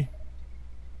 3.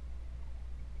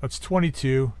 That's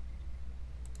 22.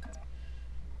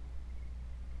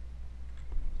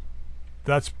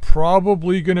 That's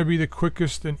probably going to be the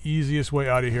quickest and easiest way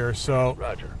out of here. So,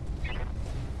 Roger.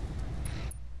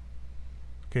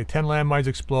 okay, 10 landmines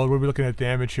explode. What are we looking at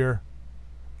damage here?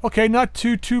 Okay, not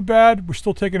too bad. We're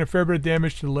still taking a fair bit of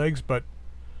damage to the legs, but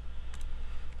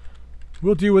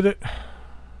we'll deal with it.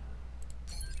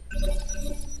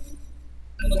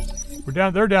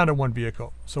 They're down to one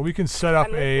vehicle, so we can set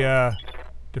up a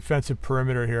defensive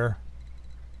perimeter here.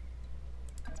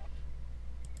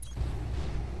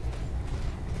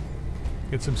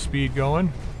 Get some speed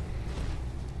going.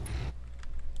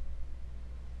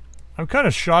 I'm kind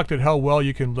of shocked at how well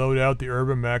you can load out the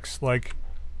urban mechs. Like,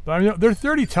 I mean, they're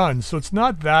 30 tons, so it's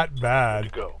not that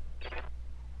bad. Go.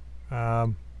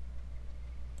 Gonna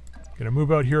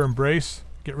move out here, embrace,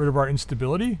 get rid of our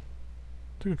instability.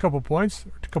 Took a couple points,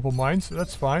 or a couple mines, so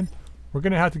that's fine. We're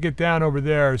gonna have to get down over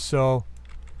there, so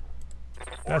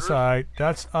that's alright.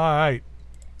 That's alright.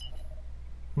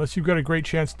 Unless you've got a great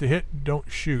chance to hit, don't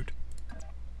shoot.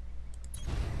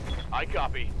 I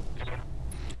copy.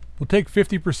 We'll take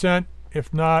 50%.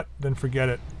 If not, then forget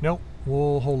it. Nope,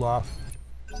 we'll hold off.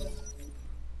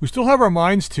 We still have our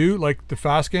mines too, like the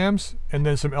fast gams, and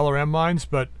then some LRM mines,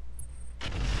 but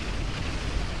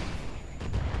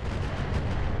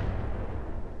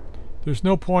there's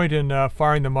no point in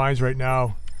firing the mines right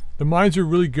now. The mines are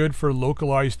really good for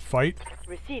localized fight.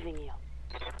 Receiving you.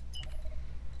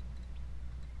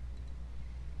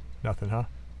 Nothing, huh?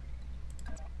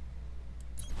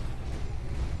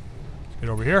 Let's get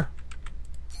over here.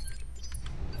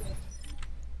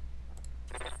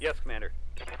 Yes, Commander.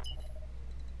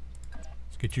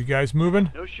 Let's get you guys moving.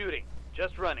 No shooting,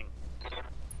 just running.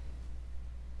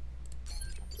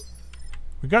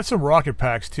 We got some rocket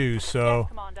packs too, so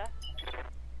Commander.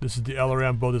 this is the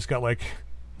LRM boat that's got like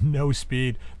no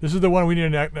speed. This is the one we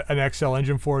need an XL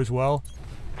engine for as well.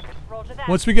 Roger that.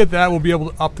 Once we get that, we'll be able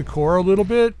to up the core a little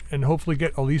bit and hopefully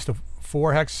get at least a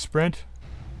 4 hex sprint.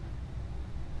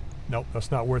 Nope, that's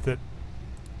not worth it.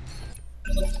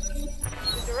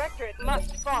 The directorate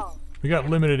must fall. We got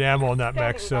limited ammo on that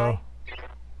mech, so...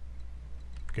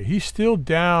 Okay, he's still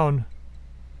down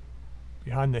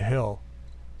behind the hill.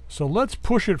 So let's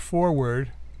push it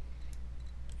forward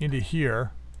into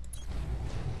here.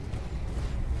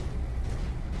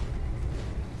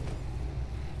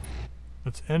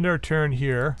 Let's end our turn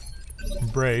here.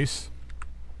 Embrace.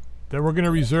 Then we're going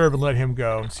to reserve and let him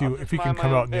go and see if he can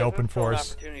come out in the open for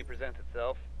us. Opportunity presents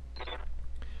itself.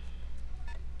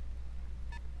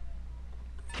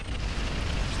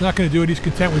 He's not going to do it. He's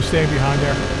content with staying behind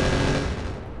there.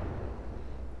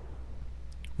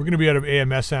 We're going to be out of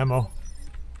AMS ammo.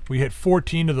 We hit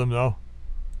 14 of them, though.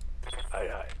 Aye,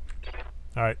 aye.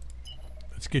 Alright.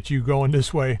 Let's get you going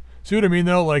this way. See what I mean,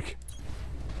 though? Like,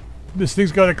 this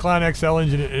thing's got a Clan XL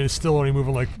engine and it's still only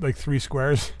moving like 3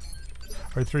 squares.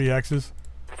 Or 3 X's.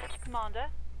 Commander.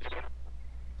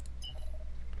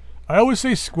 I always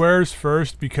say squares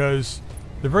first because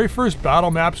the very first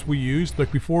battle maps we used,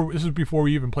 like before, this is before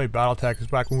we even played BattleTech, this is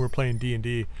back when we were playing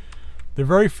D&D. The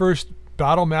very first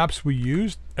battle maps we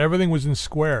used, everything was in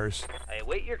squares. I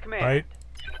await your command. Right?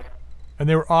 And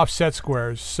they were offset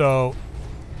squares, so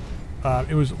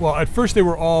it was, well, at first they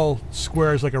were all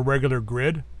squares like a regular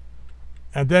grid.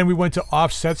 And then we went to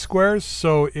offset squares,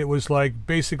 so it was like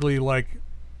basically like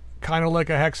kind of like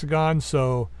a hexagon.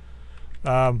 So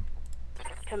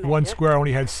one square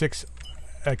only had 6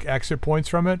 exit points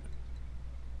from it.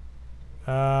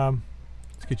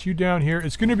 Let's get you down here.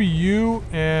 It's going to be you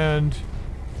and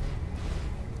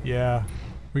yeah,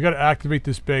 we got to activate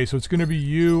this base. So it's going to be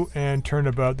you and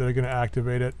Turnabout that are going to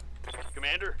activate it.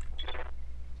 Commander.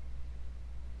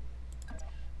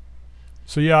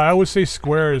 So yeah, I always say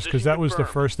squares because that was the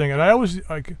first thing, and I always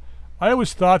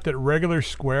thought that regular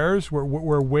squares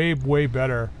were way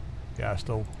better. Yeah,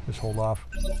 still just hold off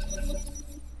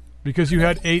because you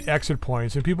had 8 exit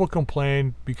points, and people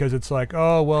complain because it's like,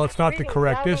 oh well, it's not the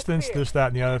correct distance, this, that,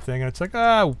 and the other thing, and it's like,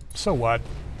 ah, so what?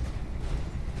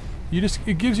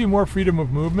 It gives you more freedom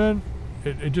of movement.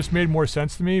 It just made more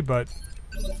sense to me, but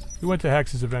we went to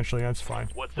hexes eventually. That's fine.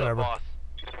 What's Whatever. up, boss?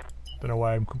 Don't know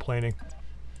why I'm complaining.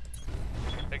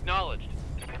 Acknowledged.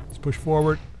 Let's push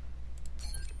forward.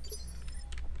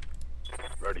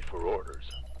 Ready for orders.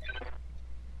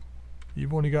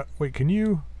 You've only got... Wait, can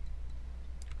you...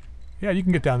 Yeah, you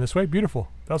can get down this way. Beautiful.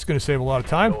 That's going to save a lot of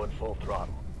time. Going full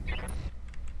throttle.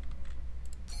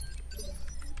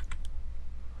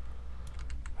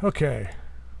 Okay.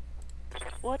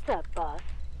 What's up, boss?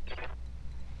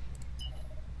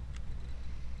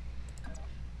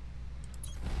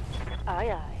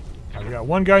 Aye, aye. Now we got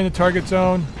one guy in the target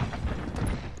zone.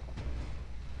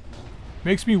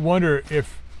 Makes me wonder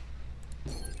if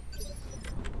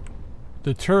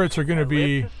the turrets are going to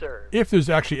be... If there's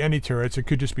actually any turrets, it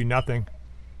could just be nothing.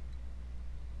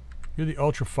 You're the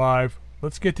Ultra 5.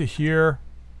 Let's get to here.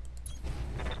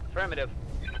 Affirmative.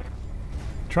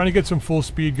 Trying to get some full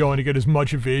speed going to get as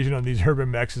much evasion on these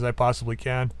urban mechs as I possibly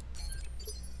can.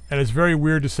 And it's very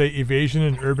weird to say evasion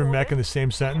and urban mech in the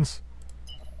same sentence.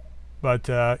 But,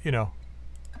 you know.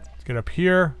 Let's get up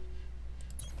here.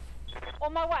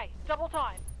 On my way. Double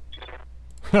time.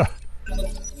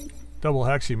 Double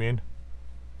hex, you mean?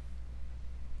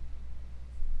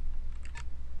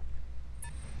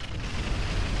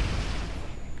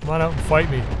 Come on out and fight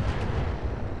me.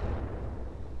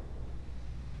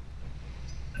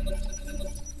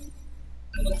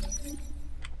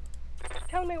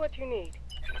 Tell me what you need.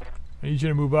 I need you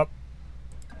to move up.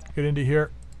 Get into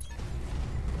here.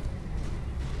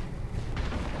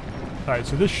 Alright,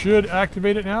 so this should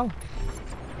activate it now?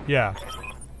 Yeah.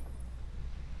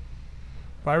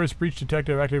 Virus breach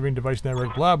detected, activating device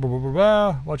network, blah, blah, blah, blah,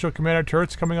 blah. Watch out, commander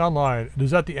turrets coming online.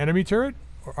 Is that the enemy turret?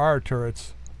 Or our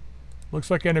turrets? Looks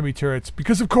like enemy turrets,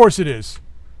 because of course it is.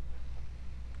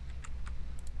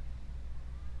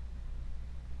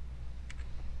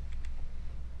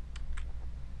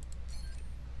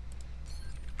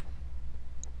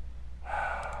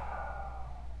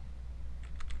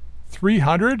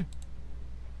 $300?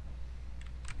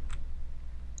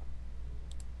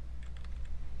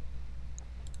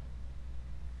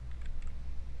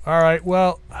 Alright,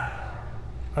 well,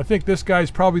 I think this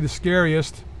guy's probably the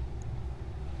scariest.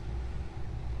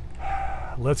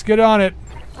 Let's get on it.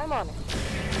 I'm on it.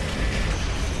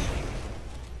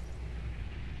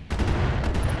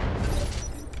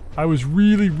 I was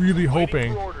really, really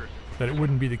hoping that it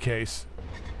wouldn't be the case.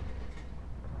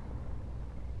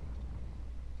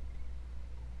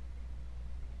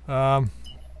 You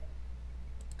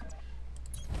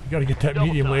gotta get that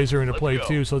medium laser into play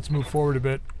too, so let's move forward a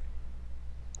bit.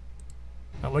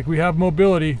 Not like we have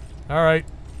mobility. Alright,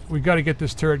 we gotta get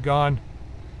this turret gone.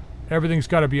 Everything's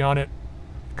gotta be on it.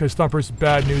 Because Thumper's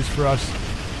bad news for us.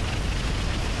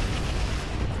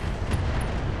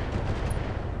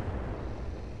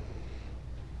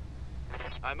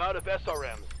 I'm out of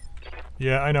SRMs.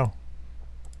 Yeah, I know.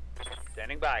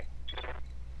 Standing by.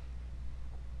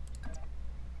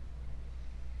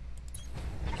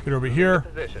 Let's get over here.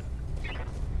 Position.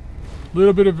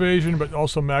 Little bit of evasion, but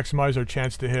also maximize our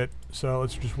chance to hit. So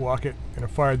let's just walk it. Gonna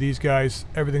fire these guys.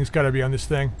 Everything's gotta be on this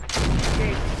thing.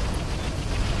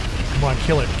 Come on,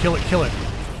 kill it, kill it, kill it.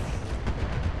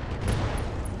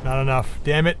 Not enough.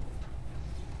 Damn it.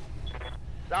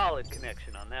 Solid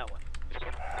connection on that one.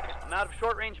 I'm out of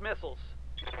short-range missiles.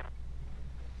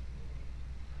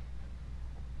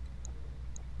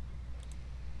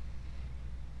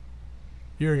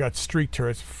 You got streak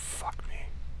turrets. Fuck me.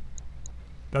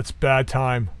 That's bad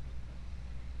time.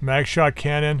 Mag shot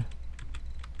cannon.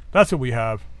 That's what we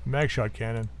have. Mag shot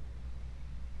cannon.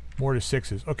 More to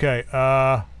 6s. Okay,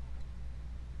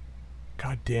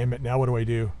 God damn it, now what do I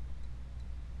do?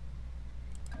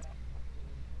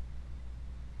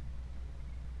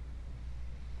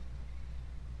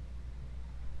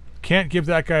 Can't give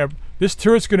that guy a... This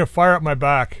turret's gonna fire up my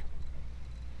back.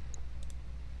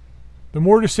 The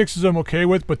mortar 6s I'm okay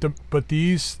with, but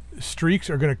these streaks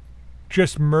are gonna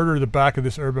just murder the back of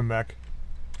this urban mech.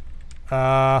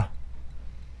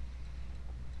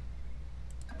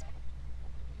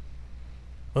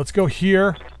 Let's go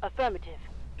here. Affirmative.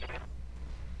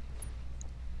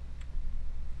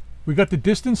 We got the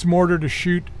distance mortar to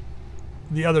shoot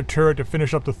the other turret to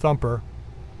finish up the thumper.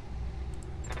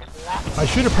 I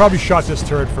should have probably shot this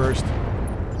turret first.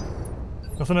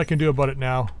 Nothing I can do about it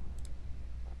now.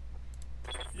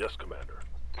 Yes, Commander.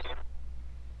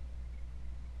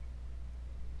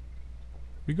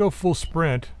 We go full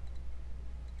sprint.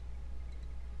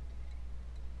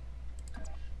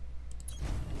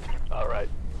 All right,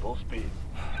 full speed.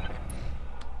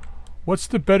 What's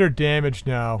the better damage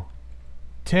now?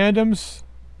 Tandems?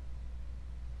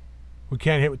 We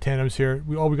can't hit with tandems here.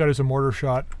 All we got is a mortar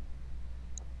shot.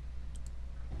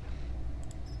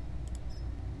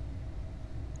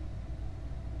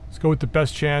 Let's go with the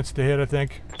best chance to hit, I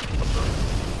think.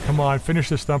 Come on, finish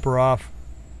this thumper off.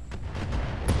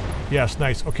 Yes,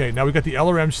 nice. Okay, now we got the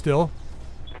LRM still.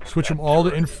 Switch them all to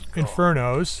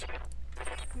Infernos.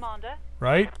 Commander.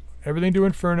 Right? Everything to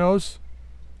Infernos.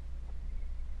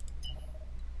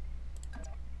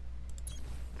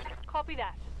 Copy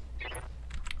that.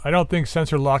 I don't think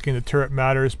sensor locking the turret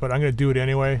matters, but I'm going to do it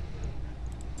anyway.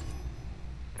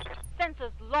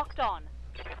 Sensors locked on.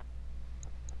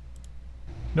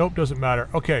 Nope, doesn't matter.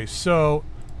 Okay, so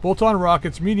bolt-on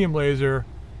rockets, medium laser.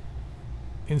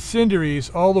 incendiaries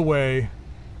all the way.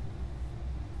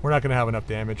 We're not going to have enough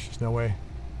damage. There's no way.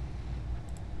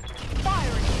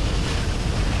 Firing.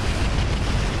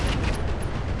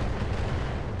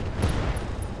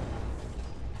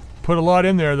 Put a lot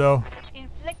in there, though.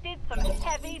 Inflicted some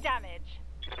heavy damage.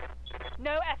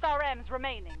 No SRMs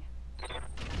remaining.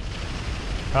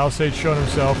 Palisade showing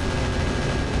himself.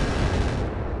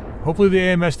 Hopefully the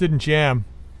AMS didn't jam.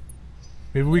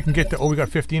 Maybe we can get to... Oh, we got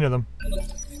 15 of them.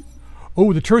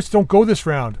 Oh, the turrets don't go this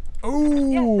round.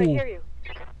 Oh! Yes, I hear you.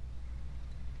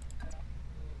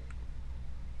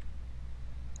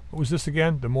 What was this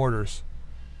again? The mortars.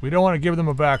 We don't want to give them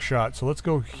a back shot, so let's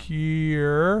go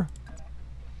here.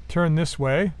 Turn this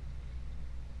way.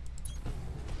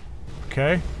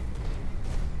 Okay.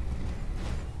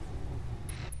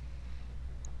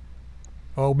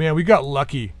 Oh man, we got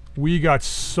lucky. We got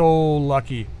so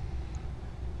lucky.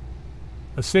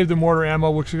 Let's save the mortar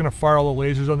ammo. We're just gonna fire all the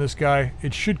lasers on this guy.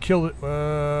 It should kill it.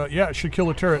 Yeah, it should kill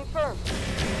the turret. Confirmed.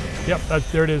 Yep,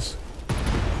 there it is.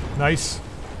 Nice.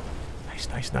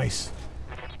 Nice.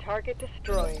 Target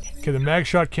destroyed. Okay, the mag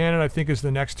shot cannon I think is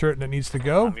the next turret that needs to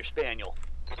go. I'm your spaniel.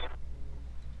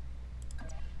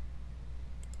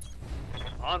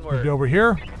 Onward. Moved over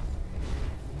here.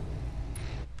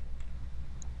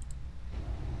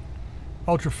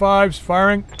 Ultra 5's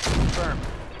firing. Confirmed.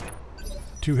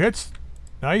 2 hits.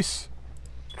 Nice.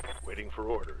 Waiting for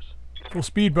orders. Full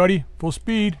speed, buddy. Full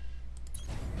speed.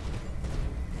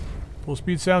 Full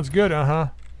speed sounds good, uh-huh.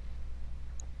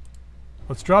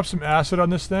 Let's drop some acid on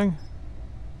this thing.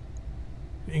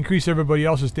 Increase everybody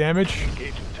else's damage.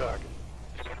 Engaging target.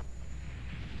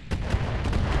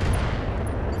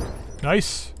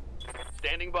 Nice.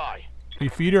 Standing by.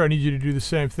 Defeater, I need you to do the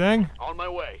same thing. On my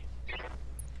way.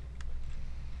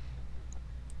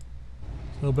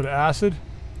 A little bit of acid.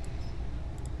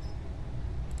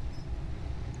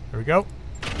 There we go.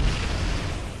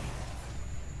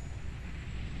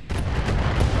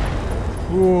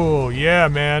 Ooh, yeah,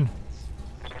 man.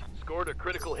 Scored a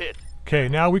critical hit. Okay,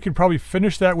 now we can probably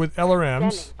finish that with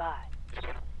LRMs. Standing by.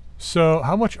 So,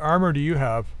 how much armor do you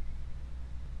have?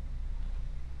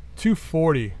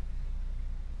 240.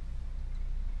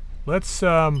 Let's,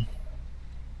 get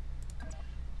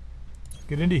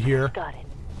into here. Got it.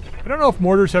 I don't know if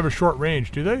mortars have a short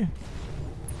range, do they?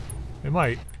 They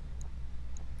might.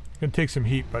 Gonna take some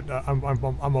heat, but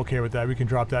I'm okay with that. We can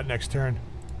drop that next turn.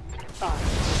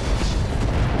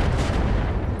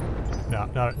 No,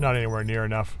 not anywhere near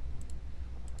enough.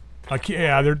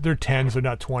 Yeah, they're 10s, they're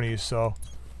not 20s, so.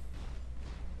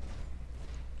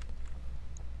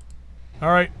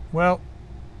 Alright, well.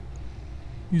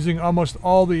 Using almost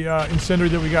all the incendiary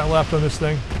that we got left on this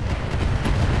thing.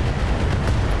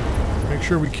 Make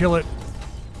sure we kill it.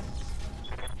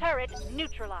 Turret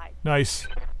neutralized. Nice.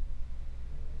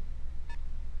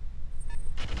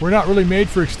 We're not really made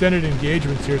for extended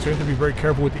engagements here, so we have to be very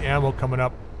careful with the ammo coming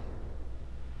up.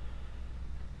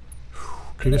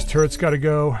 Okay, this turret's got to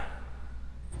go.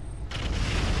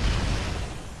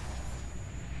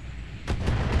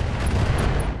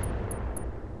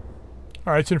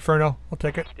 Alright, it's Inferno. I'll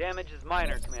take it. Damage is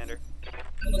minor, Commander.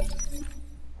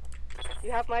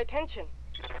 You have my attention.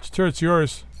 This turret's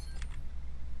yours.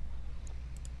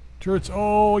 Turret's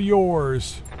all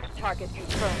yours. Target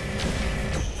confirmed.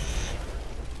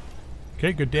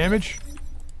 Okay, good damage.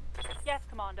 Yes,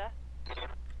 Commander.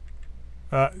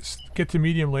 Get to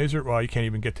medium laser. Well, you can't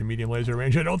even get to medium laser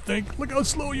range, I don't think. Look how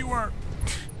slow you are.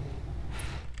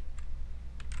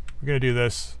 We're gonna do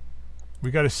this.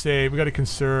 We gotta save, we gotta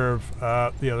conserve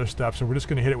the other stuff, so we're just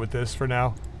gonna hit it with this for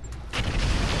now.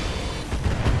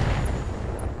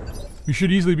 We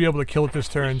should easily be able to kill it this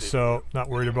turn, so not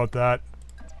worried about that.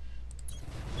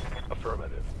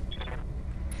 Affirmative.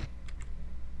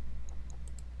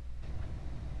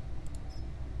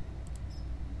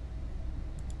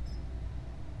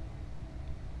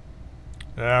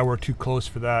 We're too close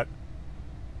for that.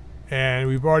 And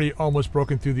we've already almost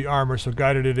broken through the armor, so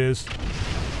guided it is.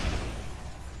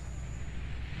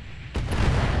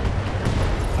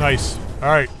 Nice.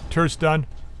 Alright, turret's done.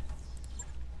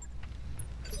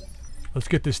 Let's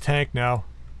get this tank now.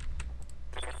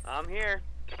 I'm here.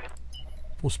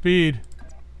 Full speed.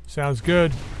 Sounds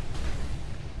good.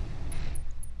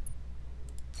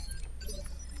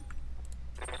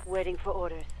 Waiting for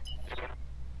orders.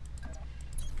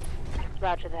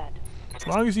 Roger that. As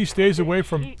long as he stays away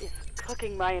from... Heat is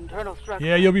cooking my internal structure.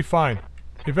 Yeah, you'll be fine.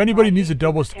 If anybody My needs a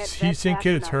double can't heat vent sink fast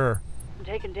kit, it's enough. her. I'm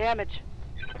taking damage.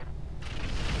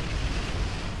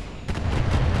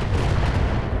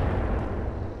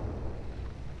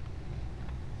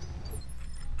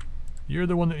 You're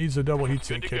the one that needs a double heat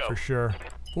sink to kit go. for sure.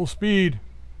 Full speed.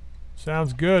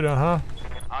 Sounds good, uh-huh.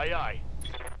 Aye, aye.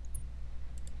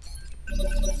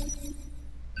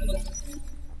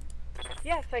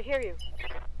 Yes, I hear you.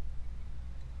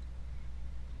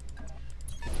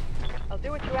 I'll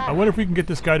do what you ask. I wonder if we can get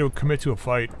this guy to commit to a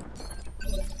fight.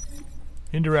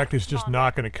 Indirect is just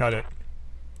not going to cut it.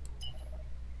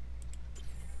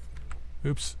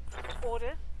 Oops.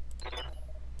 Orders.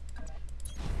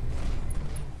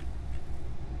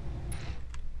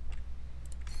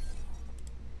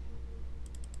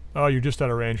 Oh, you're just out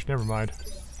of range. Never mind.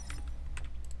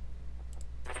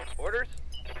 Orders?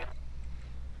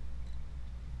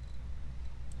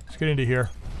 Let's get into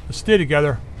here. Let's stay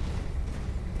together.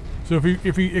 So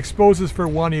if he exposes for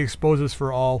one, he exposes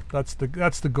for all. That's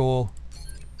the goal.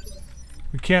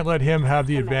 We can't let him have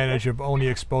the advantage of only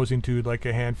exposing to like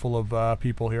a handful of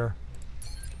people here.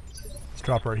 Let's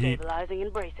drop our heat. Stabilizing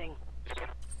and bracing.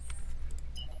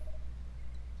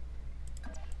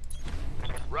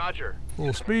 Roger.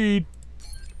 Full speed.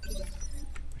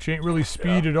 Which ain't really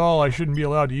speed at all. I shouldn't be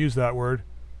allowed to use that word.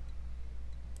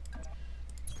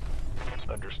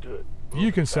 Understood.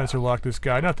 You can sensor lock this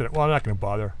guy. Not that. Well, I'm not going to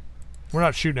bother. We're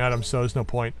not shooting at him, so there's no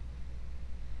point.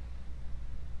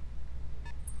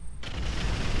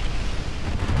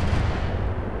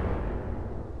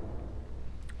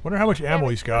 Wonder how much ammo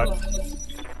he's got.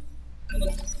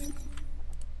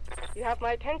 You have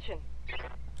my attention.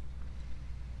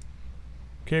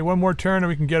 Okay, one more turn and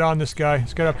we can get on this guy.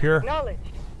 Let's get up here. Acknowledged.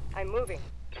 I'm moving.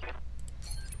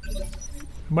 It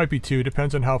might be two.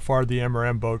 Depends on how far the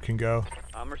MRM boat can go.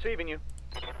 I'm receiving you.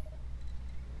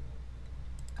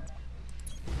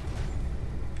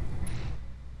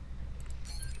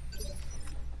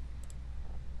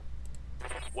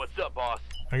 What's up, boss?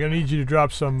 I'm gonna need you to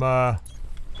drop some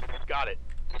Got it.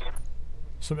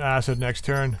 some acid next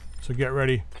turn. So get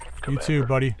ready. You too,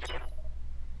 buddy.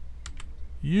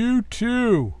 You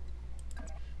too.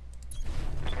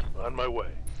 On my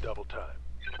way. Double time.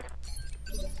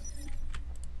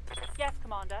 Yes,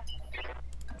 Commander.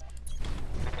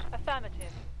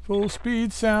 Affirmative. Full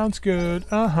speed sounds good.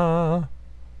 Uh-huh.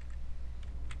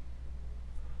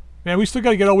 Man, we still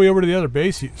gotta get all the way over to the other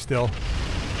base still.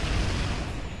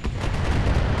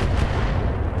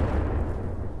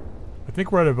 I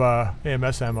think we're out of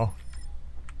AMS ammo.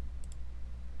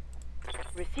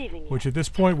 Receiving you. Which at this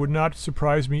point would not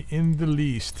surprise me in the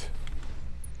least.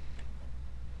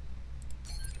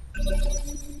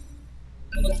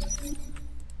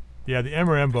 Yeah, the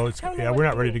MRM boats. Yeah, we're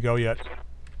not ready to go yet.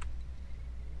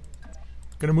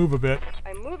 Gonna move a bit.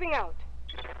 I'm moving out.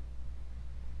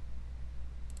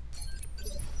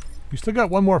 We still got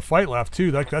one more fight left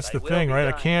too. That's the thing, right?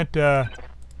 I can't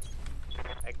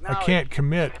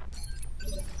commit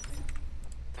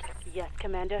Yes,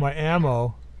 Commander. my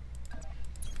ammo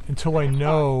until I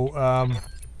know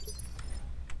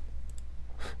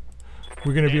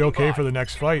we're gonna be okay for the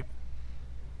next fight.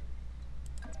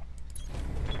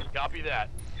 Copy that.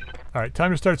 All right,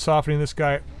 time to start softening this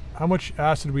guy. How much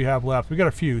acid do we have left? We got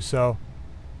a few, so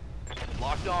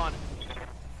Locked on.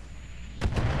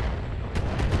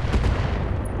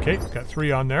 okay, got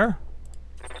 3 on there.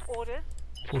 Orders.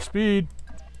 Full speed.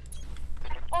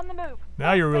 On the move.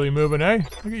 Now you're really moving, eh?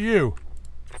 Look at you.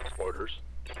 Orders.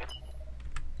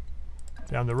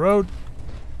 Down the road.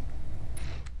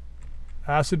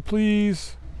 Acid,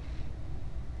 please.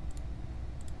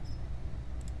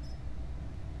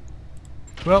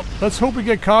 Well, let's hope we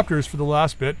get copters for the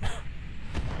last bit.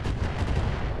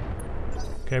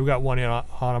 Okay, we got one in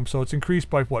on him, so it's increased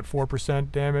by what,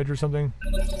 4% damage or something?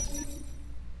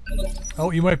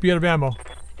 Oh, you might be out of ammo.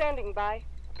 Standing by.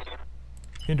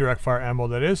 Indirect fire ammo,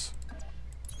 that is.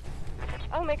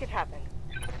 I'll make it happen.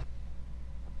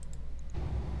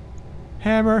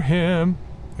 Hammer him.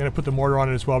 Gonna put the mortar on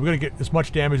it as well. We're gonna get as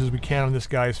much damage as we can on this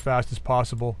guy as fast as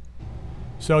possible.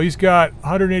 So he's got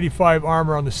 185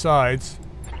 armor on the sides.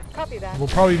 Copy that. We'll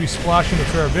probably be splashing a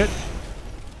fair bit.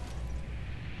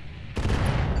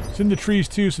 It's in the trees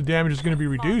too, so damage is going to be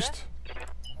reduced.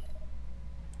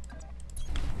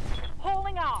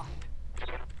 Hauling off.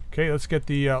 Okay, let's get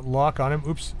the lock on him.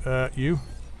 Oops, you.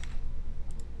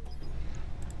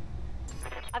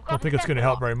 I've got Don't think it's going to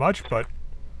help very much, but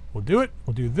we'll do it.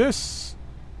 We'll do this,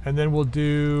 and then we'll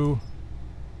do...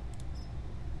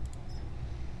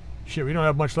 Shit, we don't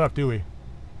have much left, do we?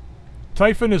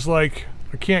 Typhon is like...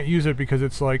 I can't use it because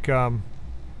it's like,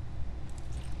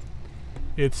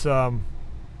 it's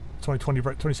only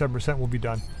 27% will be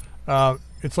done.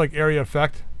 It's like area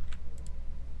effect.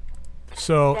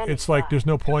 So it's like there's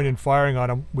no point in firing on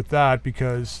him with that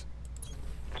because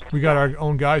we got our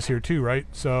own guys here too, right?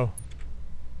 So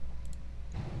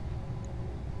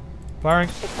firing.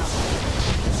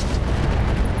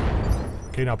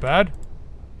 Okay, not bad.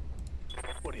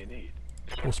 What do you need?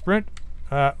 We'll sprint.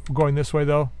 We're going this way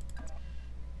though.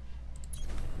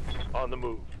 On the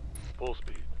move. Full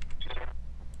speed.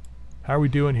 How are we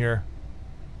doing here?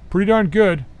 Pretty darn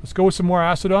good. Let's go with some more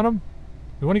acid on them.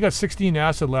 We only got 16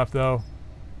 acid left though.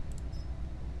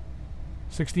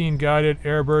 16 guided,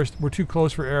 air burst. We're too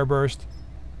close for air burst.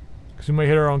 Because we might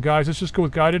hit our own guys. Let's just go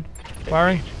with guided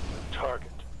firing. Engaging the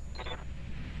target.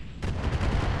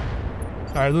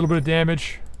 Alright, a little bit of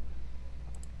damage.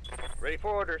 Ready for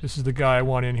orders. This is the guy I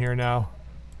want in here now.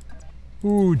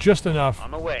 Ooh, just enough.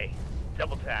 On the way.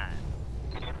 Double time.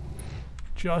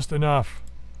 Just enough.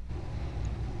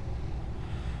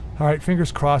 Alright,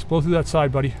 fingers crossed. Blow through that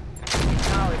side, buddy.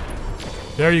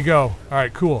 There you go.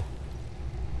 Alright, cool.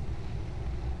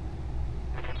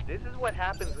 This is what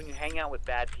happens when you hang out with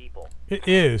bad people. It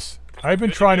is. I've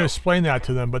been trying to explain that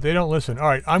to them, but they don't listen.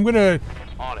 Alright, I'm gonna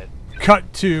On it.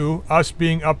 cut to us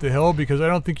being up the hill because I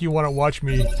don't think you want to watch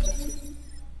me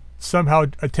somehow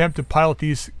attempt to pilot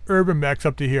these urban mechs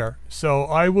up to here. So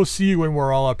I will see you when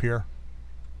we're all up here.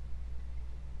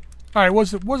 Alright,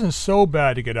 it wasn't so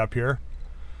bad to get up here.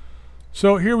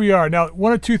 So here we are. Now,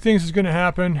 one of two things is going to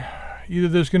happen. Either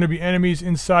there's going to be enemies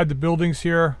inside the buildings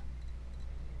here,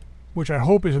 which I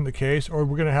hope isn't the case, or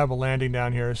we're going to have a landing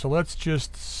down here. So let's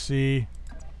just see.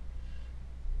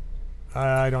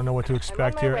 I don't know what to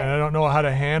expect here, and I don't know how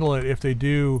to handle it if they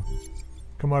do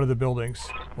come out of the buildings.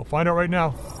 We'll find out right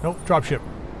now. Nope, dropship.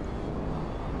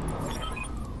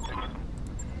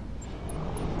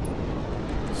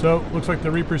 So, looks like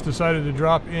the Reapers decided to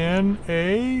drop in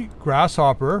a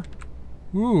grasshopper.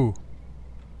 Ooh.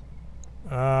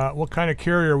 What kind of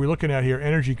carrier are we looking at here?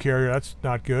 Energy carrier, that's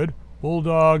not good.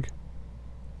 Bulldog.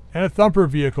 And a thumper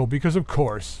vehicle, because of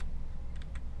course.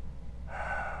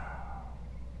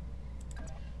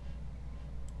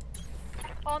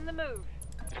 On the move.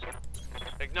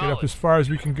 Get up as far as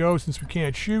we can go since we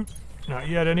can't shoot. Not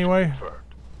yet anyway.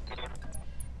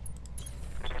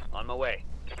 On my way.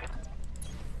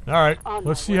 Alright,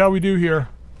 let's see how we do here.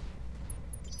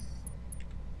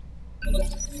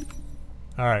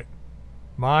 Alright.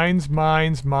 Mines,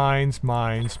 mines, mines,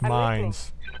 mines,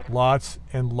 mines. Lots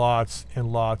and lots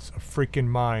and lots of freaking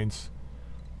mines.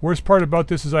 Worst part about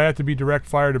this is I have to be direct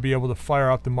fire to be able to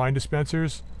fire off the mine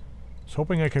dispensers. I was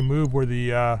hoping I can move where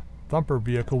the thumper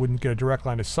vehicle wouldn't get a direct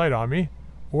line of sight on me.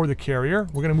 Or the carrier.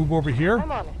 We're going to move over here.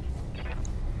 I'm on it.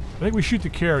 I think we shoot the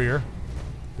carrier.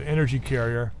 The energy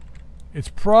carrier. It's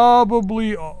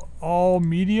probably all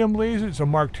medium lasers. It's a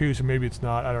Mark II, so maybe it's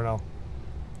not. I don't know.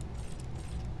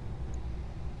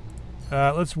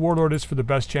 Let's warlord this for the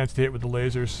best chance to hit with the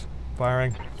lasers.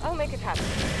 Firing. I'll make it happen.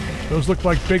 Those look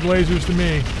like big lasers to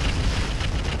me.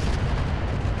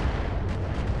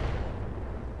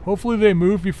 Hopefully they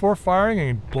move before firing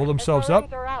and blow themselves up.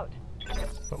 SRMs are out.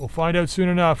 But we'll find out soon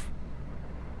enough.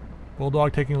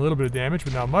 Bulldog taking a little bit of damage,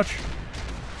 but not much.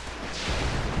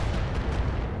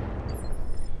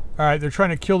 Alright, they're trying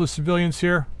to kill the civilians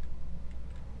here.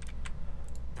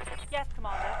 Yes,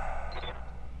 Commander.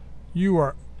 You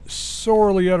are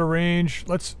sorely out of range.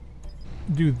 Let's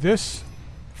do this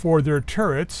for their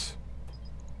turrets.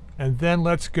 And then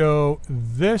let's go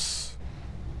this,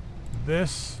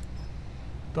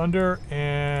 thunder,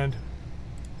 and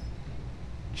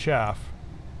chaff.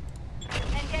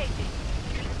 Engaging.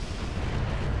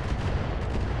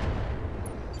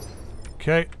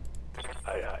 Okay.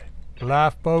 Aye, aye.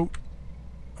 Laugh boat.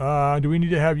 Do we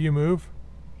need to have you move?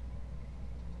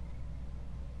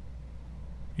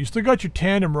 You still got your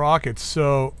tandem rockets,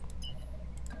 so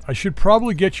I should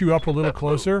probably get you up a little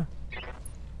closer.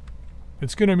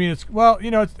 It's going to mean it's... Well,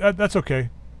 you know, that's okay.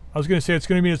 I was going to say it's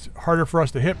going to mean it's harder for us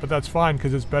to hit, but that's fine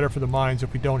because it's better for the mines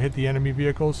if we don't hit the enemy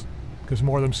vehicles because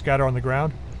more of them scatter on the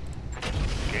ground.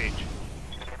 Engage.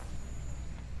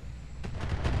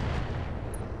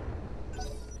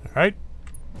 Alright.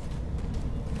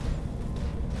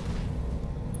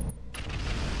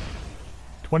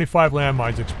 "25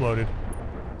 landmines exploded.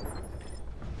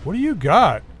 What do you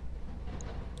got?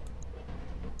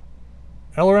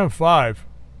 LRM-5.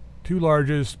 2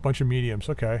 larges, bunch of mediums.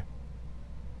 Okay.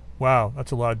 Wow,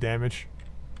 that's a lot of damage.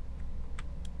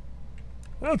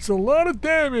 That's a lot of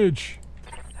damage!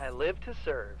 I live to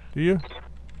serve. Do you?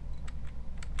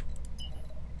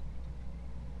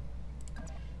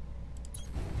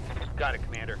 Got it,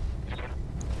 Commander.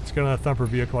 Let's get on that thumper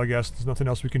vehicle, I guess. There's nothing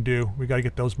else we can do. We gotta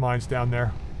get those mines down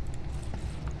there.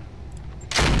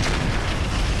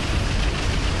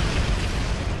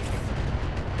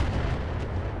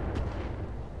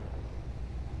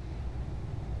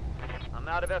 I'm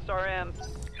out of SRM.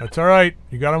 That's alright.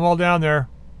 You got them all down there.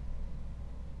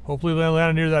 Hopefully they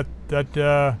land near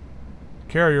that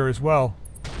Carrier as well.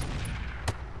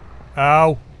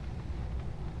 Ow.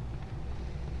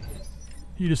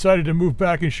 He decided to move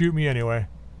back and shoot me anyway.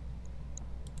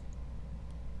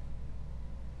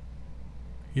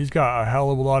 He's got a hell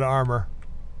of a lot of armor.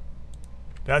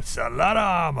 That's a lot of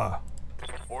armor.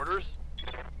 Orders?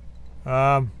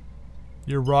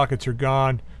 Your rockets are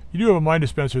gone. You do have a mine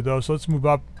dispenser though, so let's move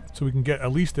up so we can get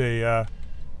at least a,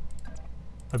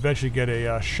 eventually get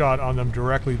a shot on them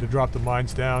directly to drop the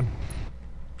mines down.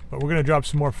 But we're gonna drop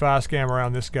some more fast cam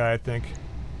around this guy, I think.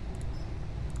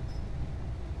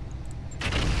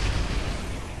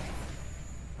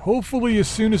 Hopefully as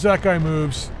soon as that guy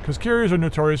moves, because carriers are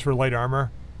notorious for light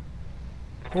armor.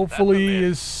 Hopefully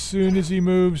as soon as he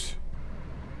moves,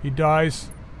 he dies.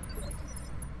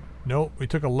 Nope, we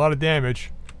took a lot of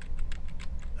damage.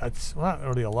 That's well, not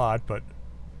really a lot, but...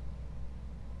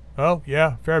 Oh,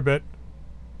 yeah, fair bit.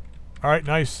 Alright,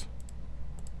 nice.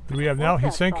 What do we have now?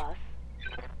 Heat sink?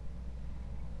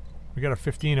 We got a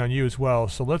 15 on you as well,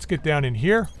 so let's get down in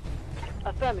here.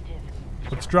 Affirmative.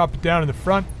 Let's drop it down in the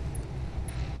front.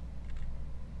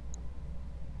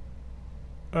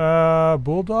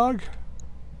 Bulldog?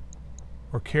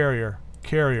 Or carrier?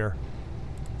 Carrier.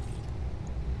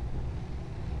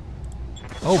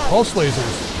 Oh, pulse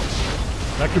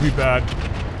lasers. That could be bad.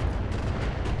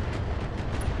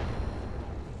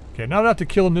 Okay, not enough to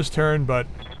kill him this turn, but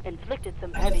Inflicted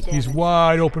some heavy damage. he's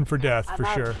wide open for death, for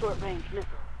I'm out sure. of short-range missiles.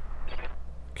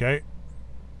 Okay.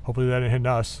 Hopefully that didn't hit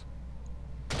us.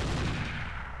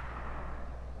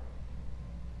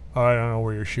 Oh, I don't know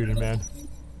where you're shooting, man.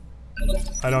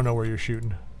 I don't know where you're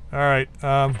shooting. Alright,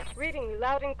 Reading you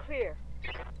loud and clear.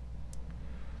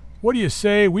 what do you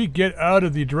say we get out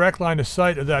of the direct line of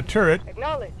sight of that turret,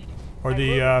 Acknowledged. or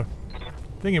the,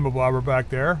 thingamabobber back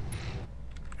there,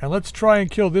 and let's try and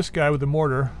kill this guy with the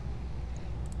mortar.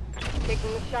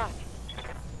 Taking the shot.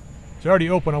 It's already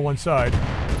open on one side.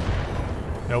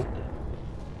 Nope.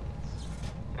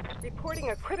 Reporting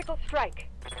a critical strike.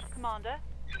 Commander.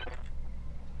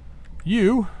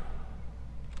 You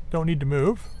don't need to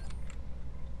move.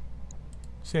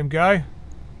 Same guy.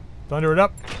 Thunder it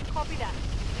up. Copy that.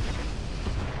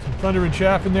 Some thunder and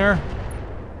chaff in there.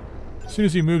 As soon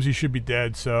as he moves, he should be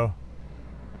dead, so...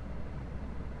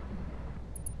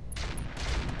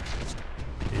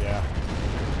 Yeah.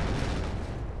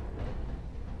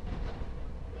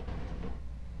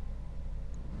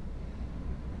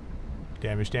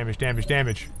 Damage, damage, damage,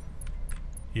 damage.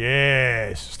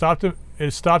 Yes! Stopped him.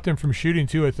 It stopped him from shooting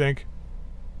too, I think.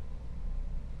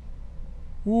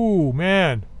 Ooh,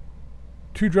 man.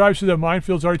 2 drives through that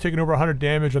minefield's already taken over 100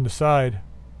 damage on the side.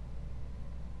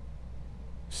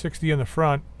 60 in the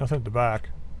front, nothing at the back.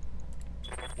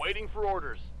 Waiting for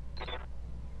orders.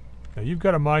 Now you've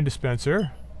got a mine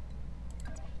dispenser.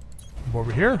 Come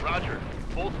over here. Roger.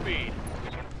 Full speed.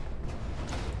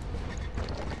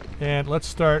 And let's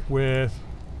start with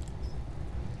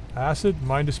acid,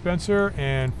 mine dispenser,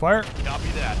 and fire. Copy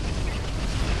that.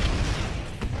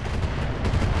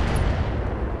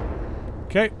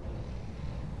 Okay.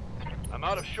 I'm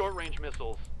out of short-range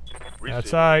missiles.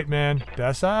 That's alright, man.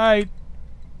 That's alright.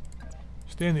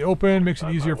 Stay in the open, makes it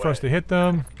On my easier for us way. to hit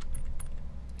them.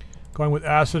 Going with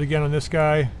acid again on this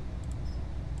guy.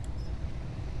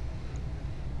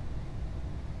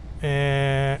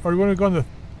 And... or do we want to go on the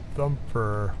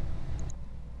thumper?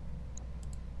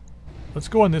 Let's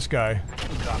go on this guy.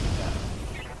 Copy that.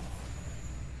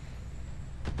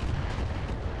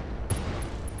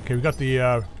 Okay, we got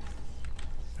the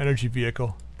energy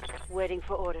vehicle. Waiting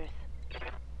for orders.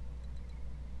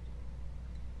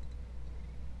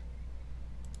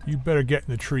 You better get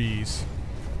in the trees.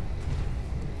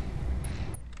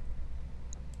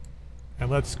 And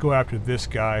let's go after this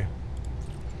guy.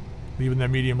 Leaving that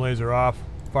medium laser off.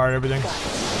 Fire everything.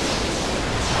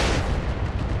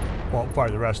 Well, fire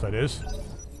the rest, that is.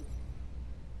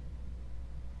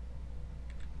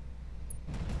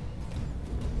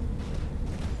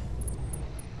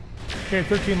 Okay,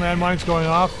 13 landmines going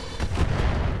off.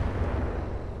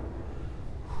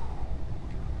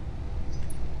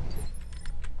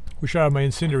 Wish I had my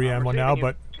incendiary ammo now,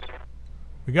 but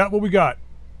we got what we got.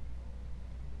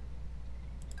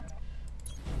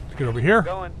 Let's get over here.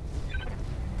 Going.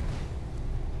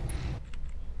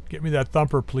 Get me that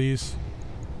thumper, please.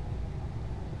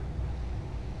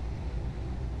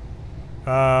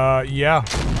 Yeah.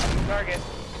 Target.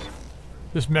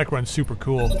 This mech runs super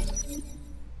cool.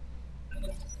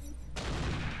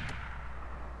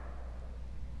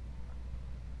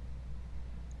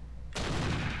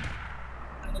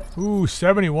 Ooh,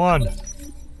 71.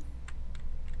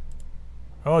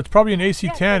 Oh, it's probably an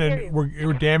AC-10, Yes, I hear and you.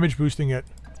 we're damage boosting it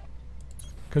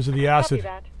because of the Copy acid.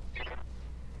 that.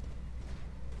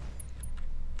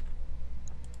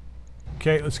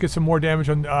 Okay, let's get some more damage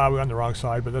on... we're on the wrong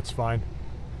side, but that's fine.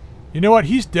 You know what?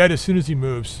 He's dead as soon as he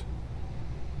moves.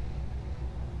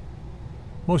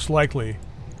 Most likely.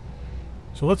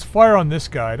 So let's fire on this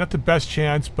guy. Not the best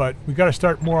chance, but we got to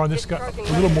start more on this guy. A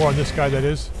little more on this guy, that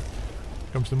is.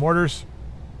 Here comes the mortars.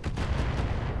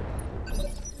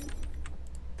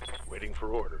 Waiting for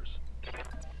orders.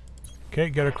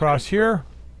 Okay, get across here.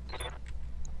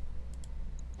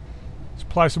 Let's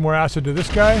apply some more acid to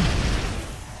this guy.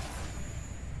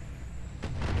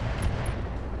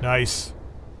 Nice.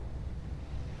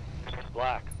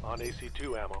 Black on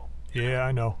AC2 ammo. Yeah,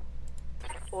 I know.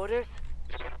 Orders?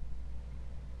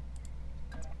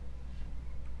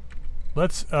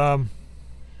 Let's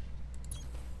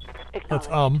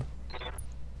Acknowledged.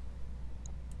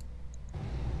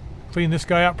 clean this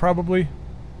guy out probably.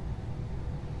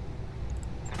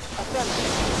 Affirmative.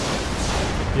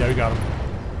 Yeah, we got him.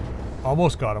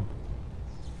 Almost got him.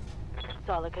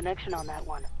 Solid connection on that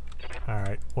one.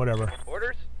 Alright, whatever.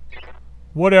 Orders?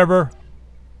 Whatever.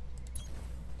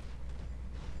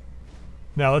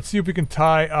 Now let's see if we can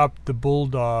tie up the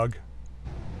bulldog.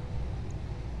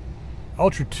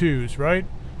 Ultra 2s, right?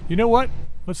 You know what?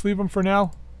 Let's leave them for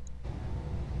now.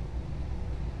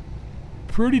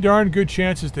 Pretty darn good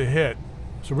chances to hit.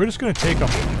 So we're just going to take them.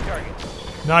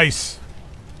 Nice.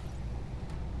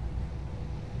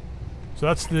 So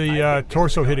that's the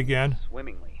torso hit again.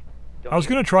 Swimmingly. I was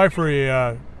going to try for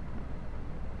a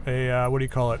what do you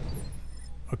call it?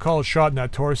 A called shot in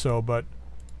that torso, but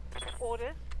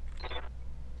Orders?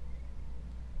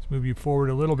 let's move you forward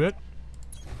a little bit.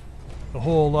 The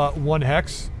whole 1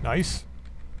 hex. Nice.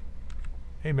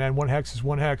 Hey man, 1 hex is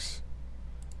 1 hex.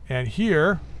 And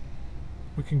here,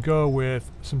 we can go with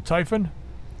some Typhon.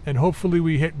 And hopefully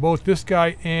we hit both this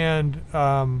guy and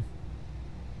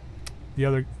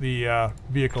the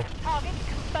vehicle. Target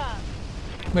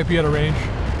confirmed. Might be out of range.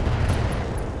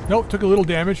 Nope, took a little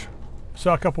damage.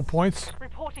 Saw a couple points.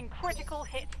 Reporting critical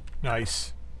hit.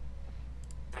 Nice.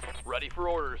 Ready for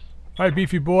orders. Alright,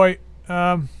 beefy boy.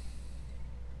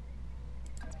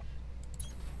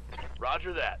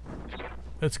 Roger that.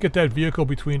 Let's get that vehicle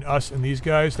between us and these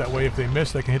guys. That way if they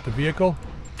miss, they can hit the vehicle.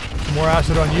 Some more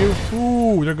acid on you.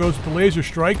 Ooh, there goes the laser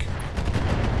strike.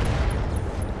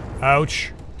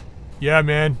 Ouch. Yeah,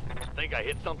 man. I think I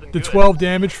hit something The good. 12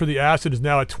 damage for the acid is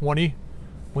now at 20.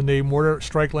 When the mortar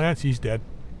strike lands, he's dead.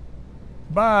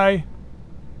 Bye.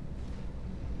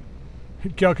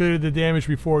 It calculated the damage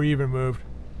before he even moved.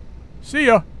 See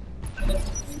ya.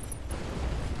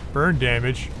 Burn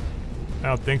damage. I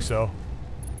don't think so.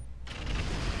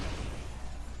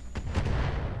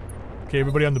 Okay,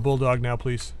 everybody on the bulldog now,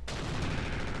 please.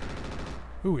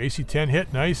 Ooh, AC-10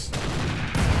 hit. Nice.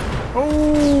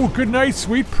 Oh, good night,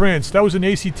 sweet prince. That was an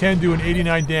AC-10 doing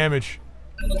 89 damage.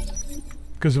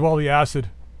 Because of all the acid.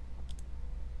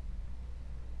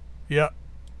 Yeah.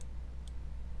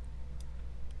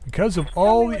 Because of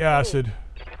all the acid.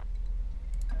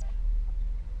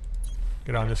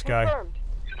 Get on this guy. Confirmed.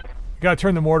 We gotta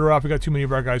turn the mortar off. We got too many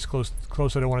of our guys close.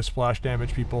 I don't want to splash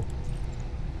damage people.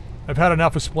 I've had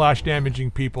enough of splash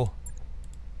damaging people.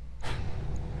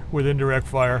 With indirect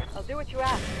fire. I'll do what you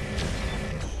ask.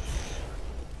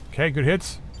 Okay, good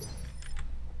hits.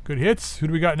 Good hits. Who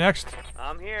do we got next?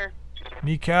 I'm here.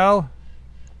 Nikal.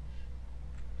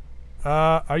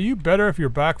 Are you better if you're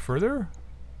back further?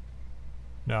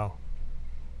 No.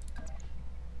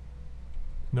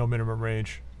 No minimum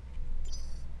range.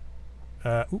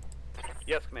 Oop,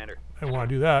 Yes, Commander. I don't want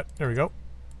to do that. There we go.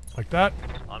 Like that.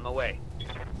 On my way.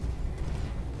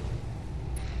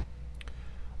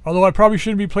 Although I probably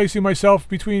shouldn't be placing myself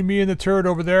between me and the turret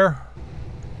over there.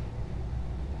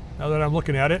 Now that I'm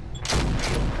looking at it.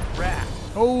 Rat.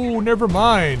 Oh, never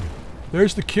mind.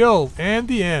 There's the kill and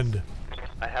the end.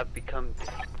 I have become...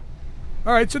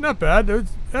 Alright, so not bad.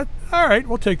 Alright,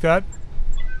 we'll take that.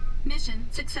 Mission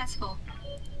successful.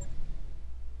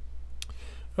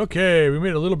 Okay, we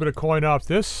made a little bit of coin off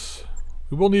this.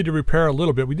 We will need to repair a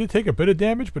little bit. We did take a bit of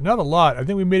damage, but not a lot. I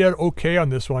think we made out okay on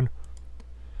this one.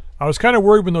 I was kind of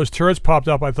worried when those turrets popped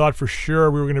up. I thought for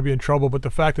sure we were going to be in trouble, but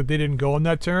the fact that they didn't go on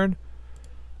that turn,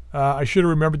 I should have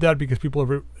remembered that because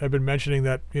people have been mentioning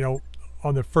that, you know,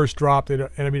 on the first drop,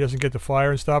 the enemy doesn't get to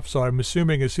fire and stuff. So I'm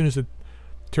assuming as soon as the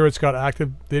turrets got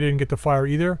active, they didn't get to fire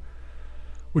either,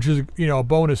 which is, you know, a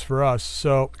bonus for us.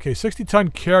 So, okay, 60-ton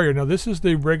carrier. Now, this is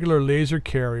the regular laser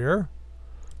carrier.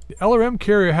 The LRM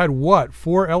carrier had what?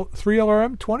 3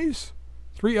 LRM 20s?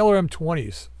 3 LRM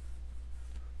 20s.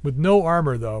 With no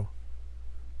armor, though.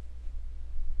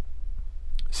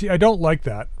 See, I don't like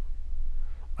that.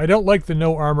 I don't like the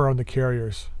no armor on the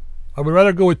carriers. I would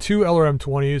rather go with 2 LRM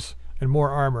 20s and more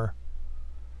armor.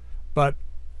 But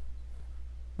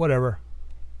whatever.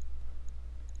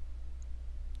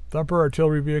 Thumper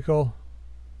artillery vehicle.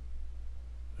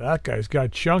 That guy's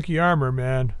got chunky armor,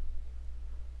 man.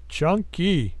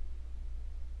 Chunky.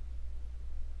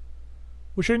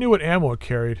 Wish I knew what ammo it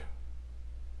carried.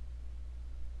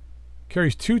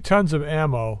 Carries 2 tons of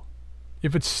ammo.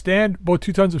 If it's both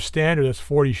 2 tons of standard, that's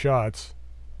 40 shots.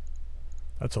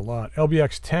 That's a lot.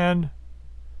 LBX 10.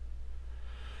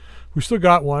 We still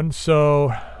got one,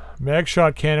 so mag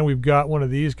shot cannon, we've got one of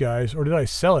these guys. Or did I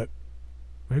sell it?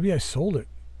 Maybe I sold it.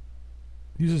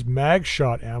 Uses mag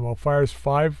shot ammo. Fires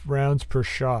 5 rounds per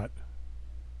shot.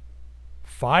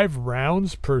 5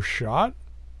 rounds per shot?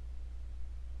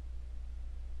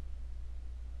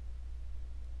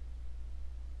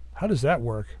 How does that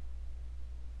work?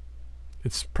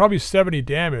 It's probably 70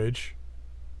 damage.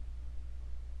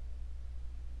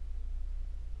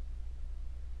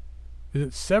 Is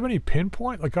it 70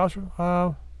 pinpoint? Like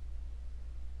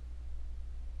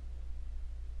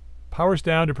powers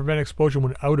down to prevent explosion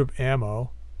when out of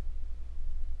ammo.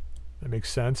 That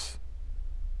makes sense.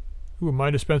 Ooh, a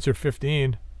mine dispenser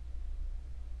 15.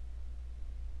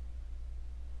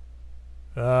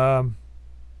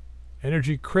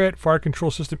 Energy crit, fire control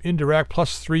system indirect,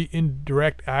 +3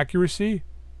 indirect accuracy.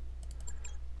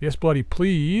 Yes, bloody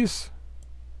please.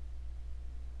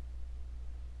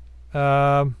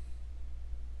 I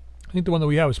think the one that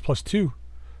we have is +2.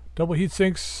 Double heat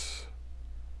sinks.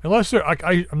 Unless they're,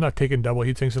 I'm not taking double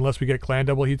heat sinks unless we get clan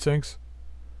double heat sinks.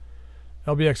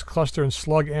 LBX cluster and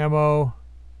slug ammo.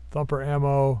 Thumper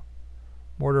ammo.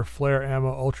 Mortar flare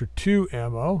ammo. Ultra 2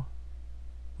 ammo.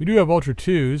 We do have Ultra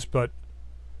 2s, but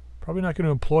probably not going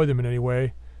to employ them in any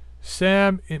way.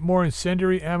 SAM, more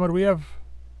incendiary ammo. Do we have?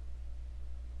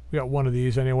 We got one of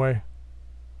these anyway.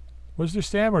 Was there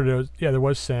SAM or yeah, there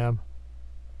was SAM.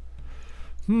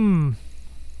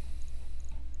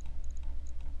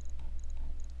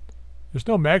 There's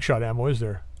no mag shot ammo, is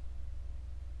there?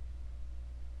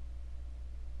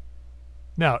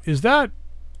 Now, is that...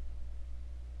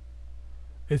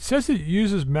 It says it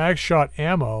uses mag shot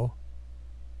ammo.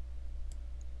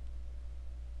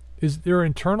 Is there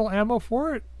internal ammo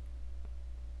for it?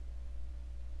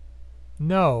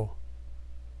 No.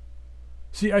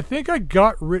 See, I think I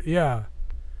got rid... Yeah.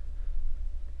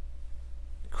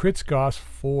 Crits Goss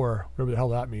 4. Whatever the hell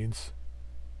that means.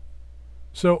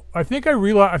 So, I think I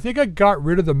realized... I think I got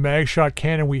rid of the mag shot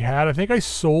cannon we had. I think I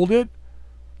sold it.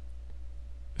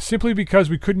 Simply because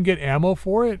we couldn't get ammo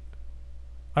for it.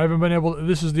 I haven't been able...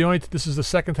 This is the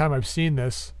second time I've seen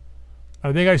this.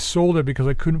 I think I sold it because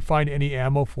I couldn't find any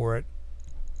ammo for it.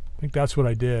 I think that's what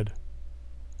I did.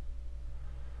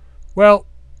 Well,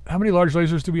 how many large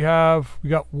lasers do we have? We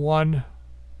got one.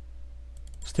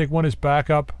 Let's take one as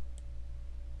backup.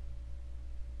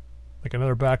 Like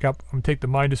another backup. I'm going to take the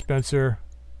mine dispenser.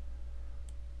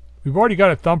 We've already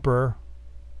got a thumper.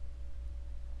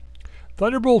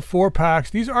 Thunderbolt 4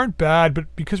 packs. These aren't bad,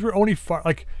 but because we're only...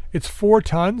 like, it's 4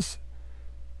 tons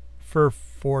for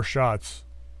 4 shots.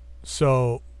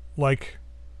 So, like,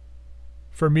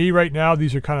 for me right now,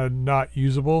 these are kind of not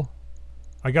usable.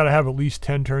 I got to have at least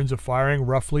 10 turns of firing,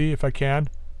 roughly, if I can.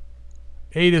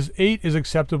 8 is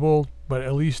acceptable, but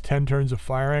at least 10 turns of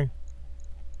firing.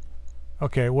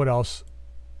 Okay, what else?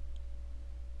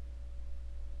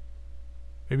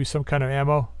 Maybe some kind of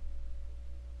ammo.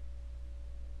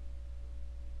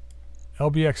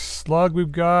 LBX slug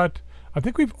we've got. I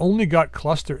think we've only got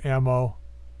cluster ammo.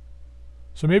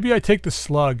 So maybe I take the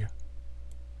slug.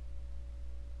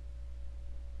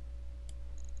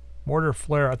 Mortar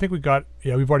flare. I think we got...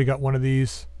 Yeah, we've already got one of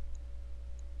these.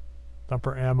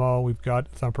 Thumper ammo. We've got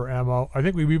thumper ammo. I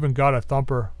think we've even got a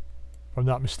thumper, if I'm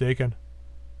not mistaken.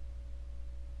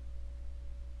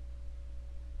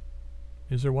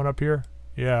 Is there one up here?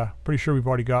 Yeah, pretty sure we've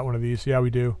already got one of these. Yeah, we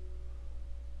do.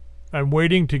 I'm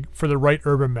waiting for the right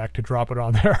urban mech to drop it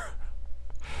on there.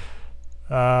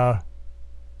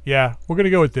 Yeah, we're gonna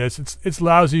go with this. It's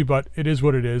lousy, but it is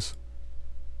what it is.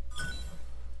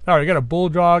 All right, I got a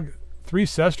bulldog, 3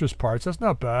 Cestrus parts. That's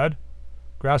not bad.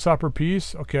 Grasshopper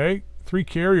piece. Okay, 3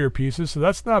 carrier pieces. So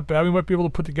that's not bad. We might be able to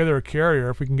put together a carrier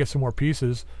if we can get some more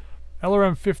pieces.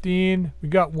 LRM 15. We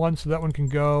got one, so that one can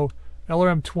go.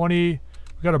 LRM 20.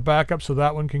 We got a backup, so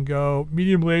that one can go.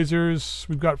 Medium lasers.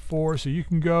 We've got 4, so you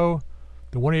can go.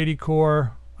 The 180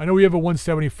 core. I know we have a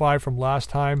 175 from last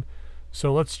time,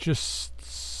 so let's just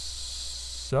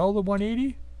sell the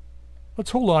 180. Let's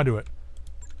hold on to it.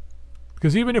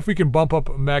 Because even if we can bump up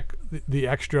a mech, the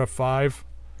extra 5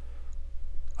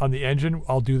 on the engine,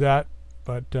 I'll do that.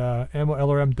 But ammo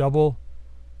LRM double.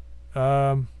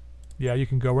 Yeah, you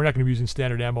can go. We're not going to be using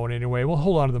standard ammo in any way. We'll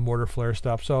hold on to the mortar flare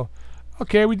stuff. So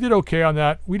Okay, we did okay on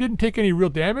that. We didn't take any real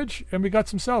damage, and we got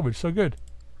some salvage, so good.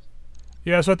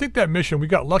 Yeah, so I think that mission, we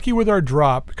got lucky with our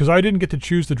drop, because I didn't get to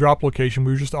choose the drop location.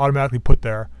 We were just automatically put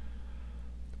there.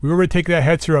 We were able to take that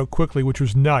Hetzer out quickly, which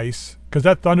was nice, because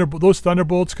those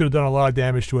Thunderbolts could have done a lot of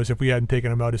damage to us if we hadn't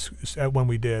taken them out when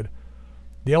we did.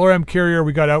 The LRM carrier,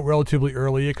 we got out relatively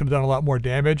early. It could have done a lot more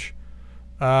damage.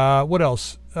 What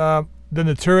else? Then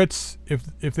the turrets, if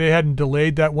they hadn't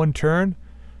delayed that one turn,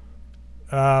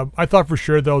 I thought for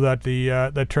sure though that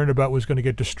that turnabout was going to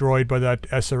get destroyed by that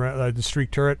the streak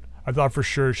turret. I thought for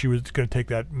sure she was going to take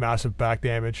that massive back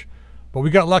damage, but we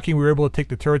got lucky. We were able to take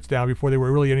the turrets down before they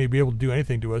were really going to be able to do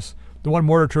anything to us. The one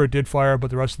mortar turret did fire, but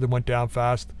the rest of them went down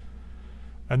fast.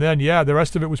 And then yeah, the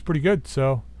rest of it was pretty good.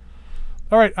 So.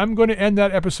 All right, I'm going to end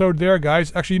that episode there,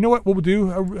 guys. Actually, you know what we'll do?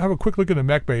 I'll have a quick look at the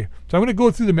mech bay. So I'm going to go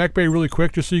through the mech bay really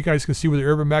quick just so you guys can see where the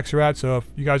urban mechs are at. So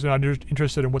if you guys are not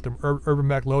interested in what the urban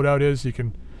mech loadout is, you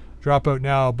can drop out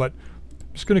now. But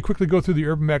I'm just going to quickly go through the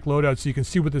urban mech loadout so you can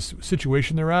see what this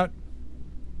situation they're at.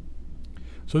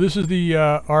 So this is the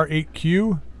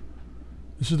R8Q.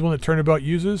 This is the one that Turnabout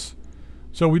uses.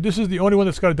 So this is the only one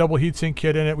that's got a double heatsink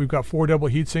kit in it. We've got 4 double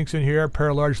heatsinks in here, a pair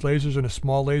of large lasers and a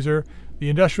small laser. The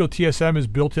industrial TSM is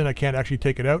built in. I can't actually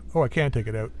take it out. Oh, I can take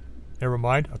it out. Never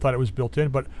mind. I thought it was built in,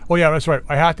 but oh yeah, that's right.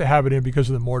 I have to have it in because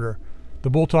of the mortar. The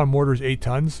bolt-on mortar is 8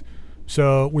 tons.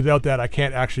 So without that, I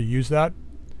can't actually use that.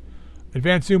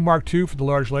 Advanced Zoom Mark II for the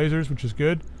large lasers, which is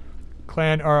good.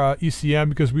 Clan ECM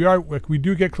because we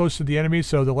do get close to the enemy,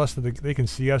 so the less that they can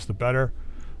see us, the better.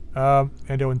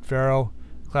 Endo and Pharaoh.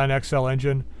 Clan XL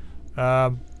engine.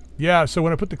 Yeah, so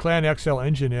when I put the Clan XL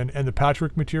engine in and the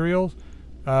patchwork materials,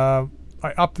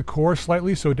 I upped the core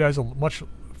slightly so it has a much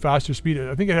faster speed.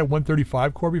 I think it had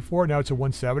 135 core before, now it's a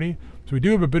 170. So we do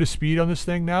have a bit of speed on this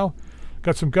thing now.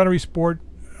 Got some gunnery support,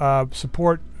 tracker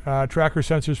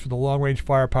sensors for the long range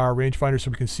firepower rangefinder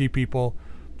so we can see people,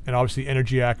 and obviously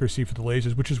energy accuracy for the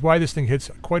lasers, which is why this thing hits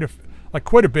quite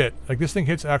a bit. Like this thing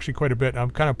hits actually quite a bit. And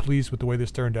I'm kind of pleased with the way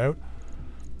this turned out.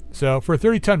 So for a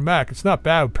 30-ton mech, it's not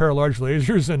bad with a pair of large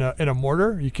lasers and a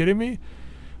mortar. Are you kidding me?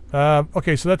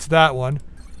 Okay, so that's that one.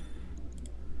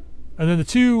 And then the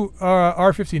two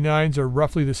R59s are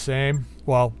roughly the same.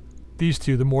 Well, these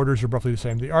two, the mortars are roughly the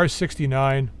same. The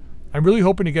R69, I'm really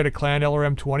hoping to get a Clan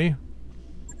LRM-20.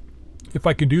 If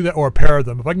I can do that, or a pair of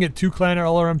them. If I can get 2 Clan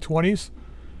LRM-20s,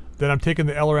 then I'm taking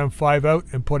the LRM-5 out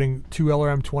and putting 2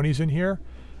 LRM-20s in here.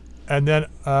 And then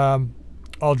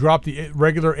I'll drop the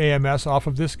regular AMS off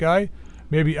of this guy.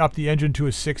 Maybe up the engine to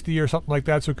a 60 or something like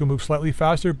that so it can move slightly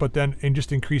faster, but then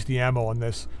just increase the ammo on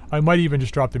this. I might even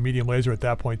just drop the medium laser at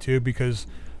that point too, because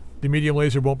the medium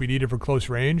laser won't be needed for close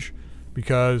range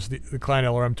because the Clan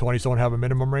LRM-20s don't have a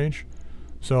minimum range.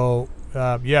 So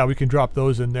yeah, we can drop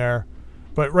those in there.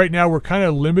 But right now we're kind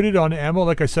of limited on ammo.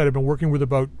 Like I said, I've been working with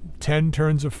about 10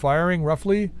 turns of firing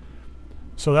roughly.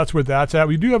 So that's where that's at.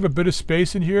 We do have a bit of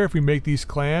space in here if we make these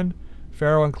Clan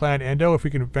Pharaoh and Clan Endo, if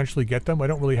we can eventually get them. I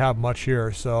don't really have much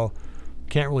here, so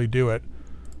can't really do it.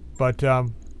 But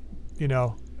you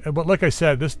know, but like I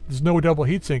said, there's no double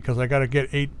heatsink because I got to get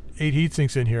eight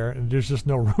heatsinks in here, and there's just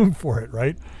no room for it,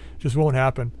 right? Just won't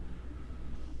happen.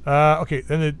 Okay,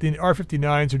 then the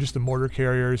R59s are just the mortar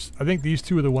carriers. I think these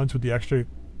two are the ones with the extra.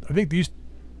 I think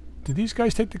did these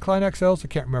guys take the Clan XLs? I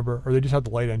can't remember, or they just had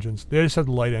the light engines. They just had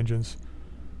the light engines.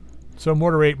 So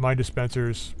mortar 8, mine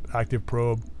dispensers, active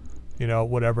probe. You know,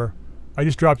 whatever. I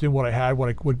just dropped in what I had, what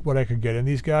I could get in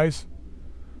these guys.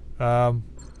 But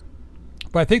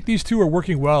I think these two are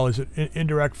working well as an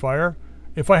indirect fire.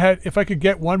 If I could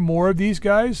get one more of these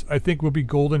guys, I think we'll be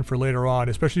golden for later on,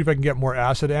 especially if I can get more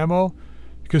acid ammo,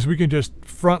 because we can just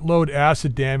front load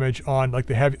acid damage on like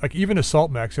the heavy, like even assault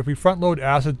mechs. If we front load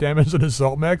acid damage on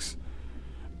assault mechs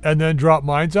and then drop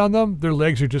mines on them, their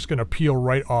legs are just going to peel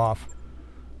right off.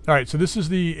 All right, so this is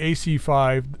the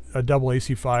AC5, a double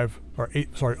AC5,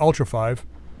 or Ultra 5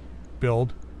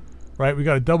 build, right? We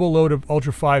got a double load of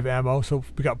Ultra 5 ammo, so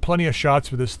we got plenty of shots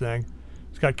for this thing.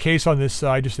 It's got case on this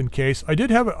side just in case. I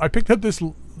picked up this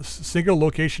single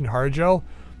location hard gel.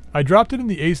 I dropped it in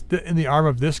the arm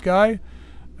of this guy,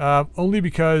 only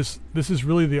because this is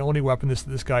really the only weapon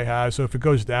this guy has. So if it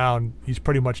goes down, he's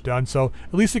pretty much done. So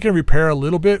at least it can repair a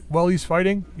little bit while he's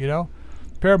fighting, you know.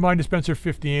 Pair of mine dispenser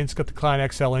 15. It's got the Clan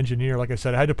XL engineer. Like I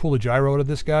said, I had to pull the gyro out of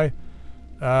this guy.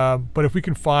 But if we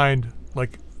can find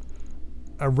like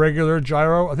a regular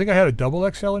gyro, I think I had a double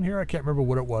XL in here. I can't remember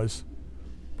what it was,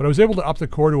 but I was able to up the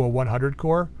core to a 100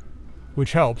 core,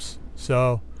 which helps.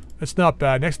 So it's not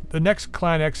bad. The next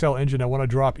Clan XL engine I want to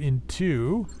drop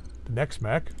into the next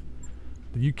mech,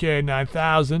 the UK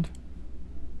 9000,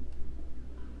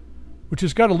 which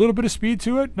has got a little bit of speed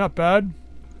to it. Not bad.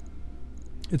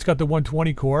 It's got the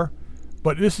 120 core,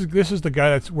 but this is the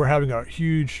guy we're having a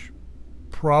huge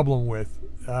problem with.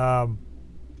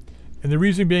 And the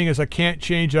reason being is I can't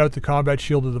change out the combat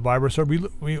shield of the vibro. So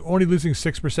we only losing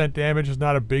 6% damage is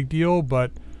not a big deal,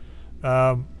 but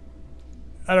I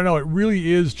don't know. It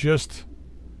really is just.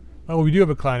 Oh, we do have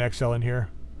a Clan XL in here,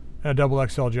 and a double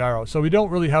XL gyro. So we don't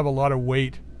really have a lot of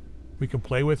weight we can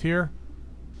play with here.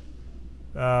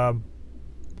 So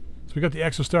we got the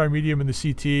Exostar medium and the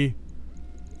CT,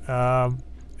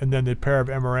 and then the pair of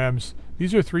MRMs.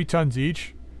 These are 3 tons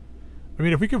each. I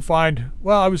mean, if we can find,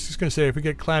 well, I was just gonna say if we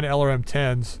get Clan LRM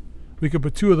 10s, we could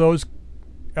put 2 of those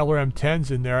LRM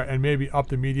 10s in there and maybe up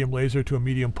the medium laser to a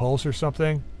medium pulse or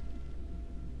something.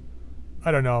 I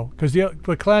don't know, because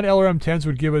the Clan LRM 10s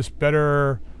would give us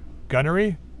better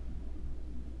gunnery.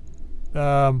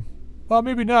 Well,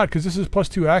 maybe not, because this is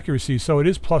 +2 accuracy, so it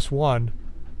is +1.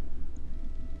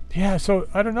 Yeah, so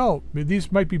I don't know.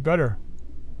 These might be better.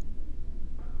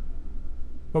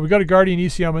 But we got a Guardian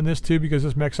ECM in this too, because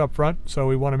this mech's up front, so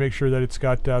we want to make sure that it's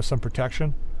got some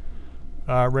protection.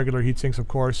 Regular heat sinks, of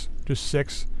course, just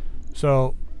 6.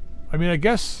 So, I mean, I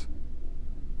guess.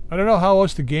 I don't know how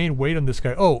else to gain weight on this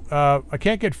guy. Oh, I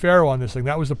can't get Pharaoh on this thing.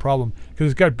 That was the problem. Because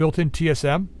it's got built-in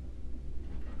TSM.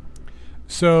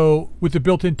 So, with the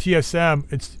built-in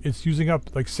TSM, it's using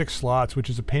up like 6 slots, which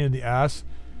is a pain in the ass.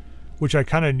 Which I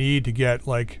kind of need to get,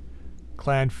 like,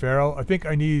 Clan Pharaoh. I think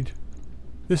I need...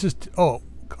 This is... Oh,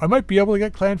 I might be able to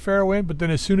get Clan Pharaoh in, but then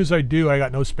as soon as I do, I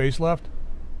got no space left.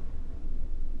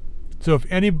 So if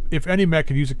any mech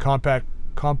could use a compact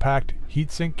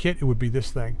heatsink kit, it would be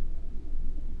this thing.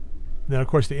 And then, of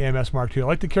course, the AMS Mark II. I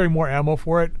like to carry more ammo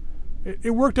for it.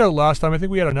 It worked out last time. I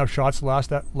think we had enough shots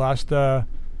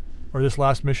this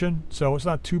last mission, so it's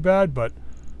not too bad. But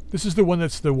this is the one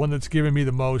that's giving me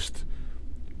the most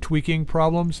tweaking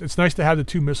problems. It's nice to have the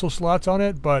 2 missile slots on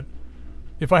it, but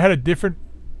if I had a different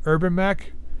urban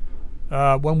mech,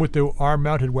 one with the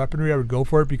arm-mounted weaponry, I would go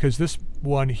for it, because this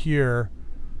one here,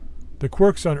 the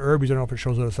quirks on Urbies, I don't know if it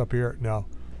shows us up here. No,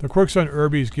 the quirks on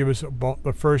Urbies give us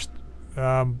the first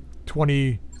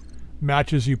 20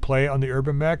 matches you play on the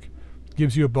urban mech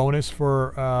gives you a bonus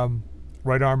for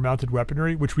right arm mounted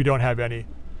weaponry, which we don't have any.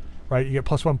 Right, you get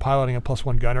 +1 piloting and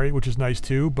 +1 gunnery, which is nice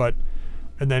too. But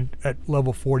and then at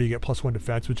level 40 you get +1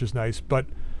 defense, which is nice. But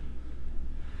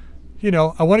you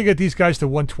know, I want to get these guys to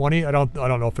 120. I don't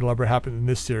know if it'll ever happen in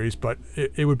this series, but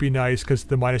it would be nice, because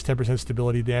the -10%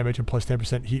 stability damage and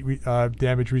 +10% heat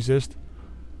damage resist.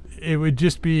 It would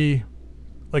just be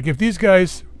like if these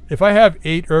guys. If I have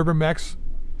 8 urban mechs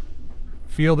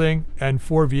fielding and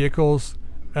 4 vehicles,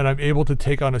 and I'm able to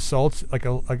take on assaults like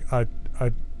a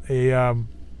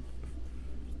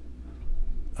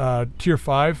tier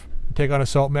 5, take on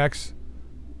assault mechs,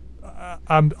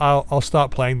 I'll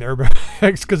stop playing the urban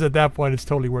mechs, because at that point it's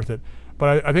totally worth it.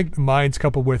 But I think the mines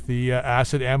coupled with the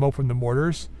acid ammo from the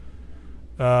mortars,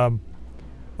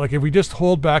 like if we just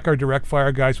hold back our direct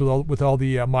fire guys with all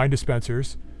the mine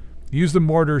dispensers. Use the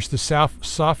mortars to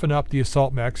soften up the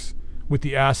assault mechs with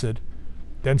the acid,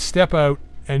 then step out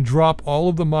and drop all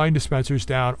of the mine dispensers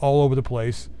down all over the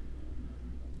place,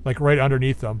 like right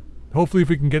underneath them. Hopefully, if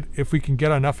we can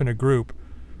get enough in a group,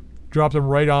 drop them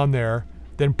right on there,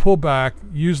 then pull back,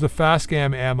 use the fast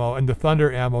scam ammo and the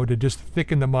thunder ammo to just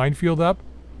thicken the minefield up.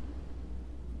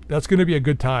 That's going to be a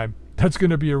good time. That's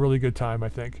going to be a really good time, I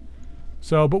think.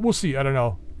 So, but we'll see. I don't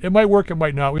know. It might work, it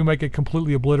might not. We might get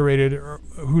completely obliterated, or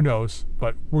who knows.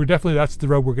 But that's the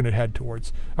road we're going to head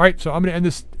towards. All right, so I'm going to end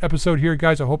this episode here,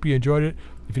 guys. I hope you enjoyed it.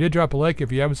 If you did, drop a like.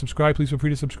 If you haven't subscribed, please feel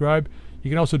free to subscribe. You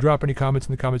can also drop any comments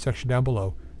in the comment section down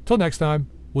below. Till next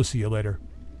time, we'll see you later.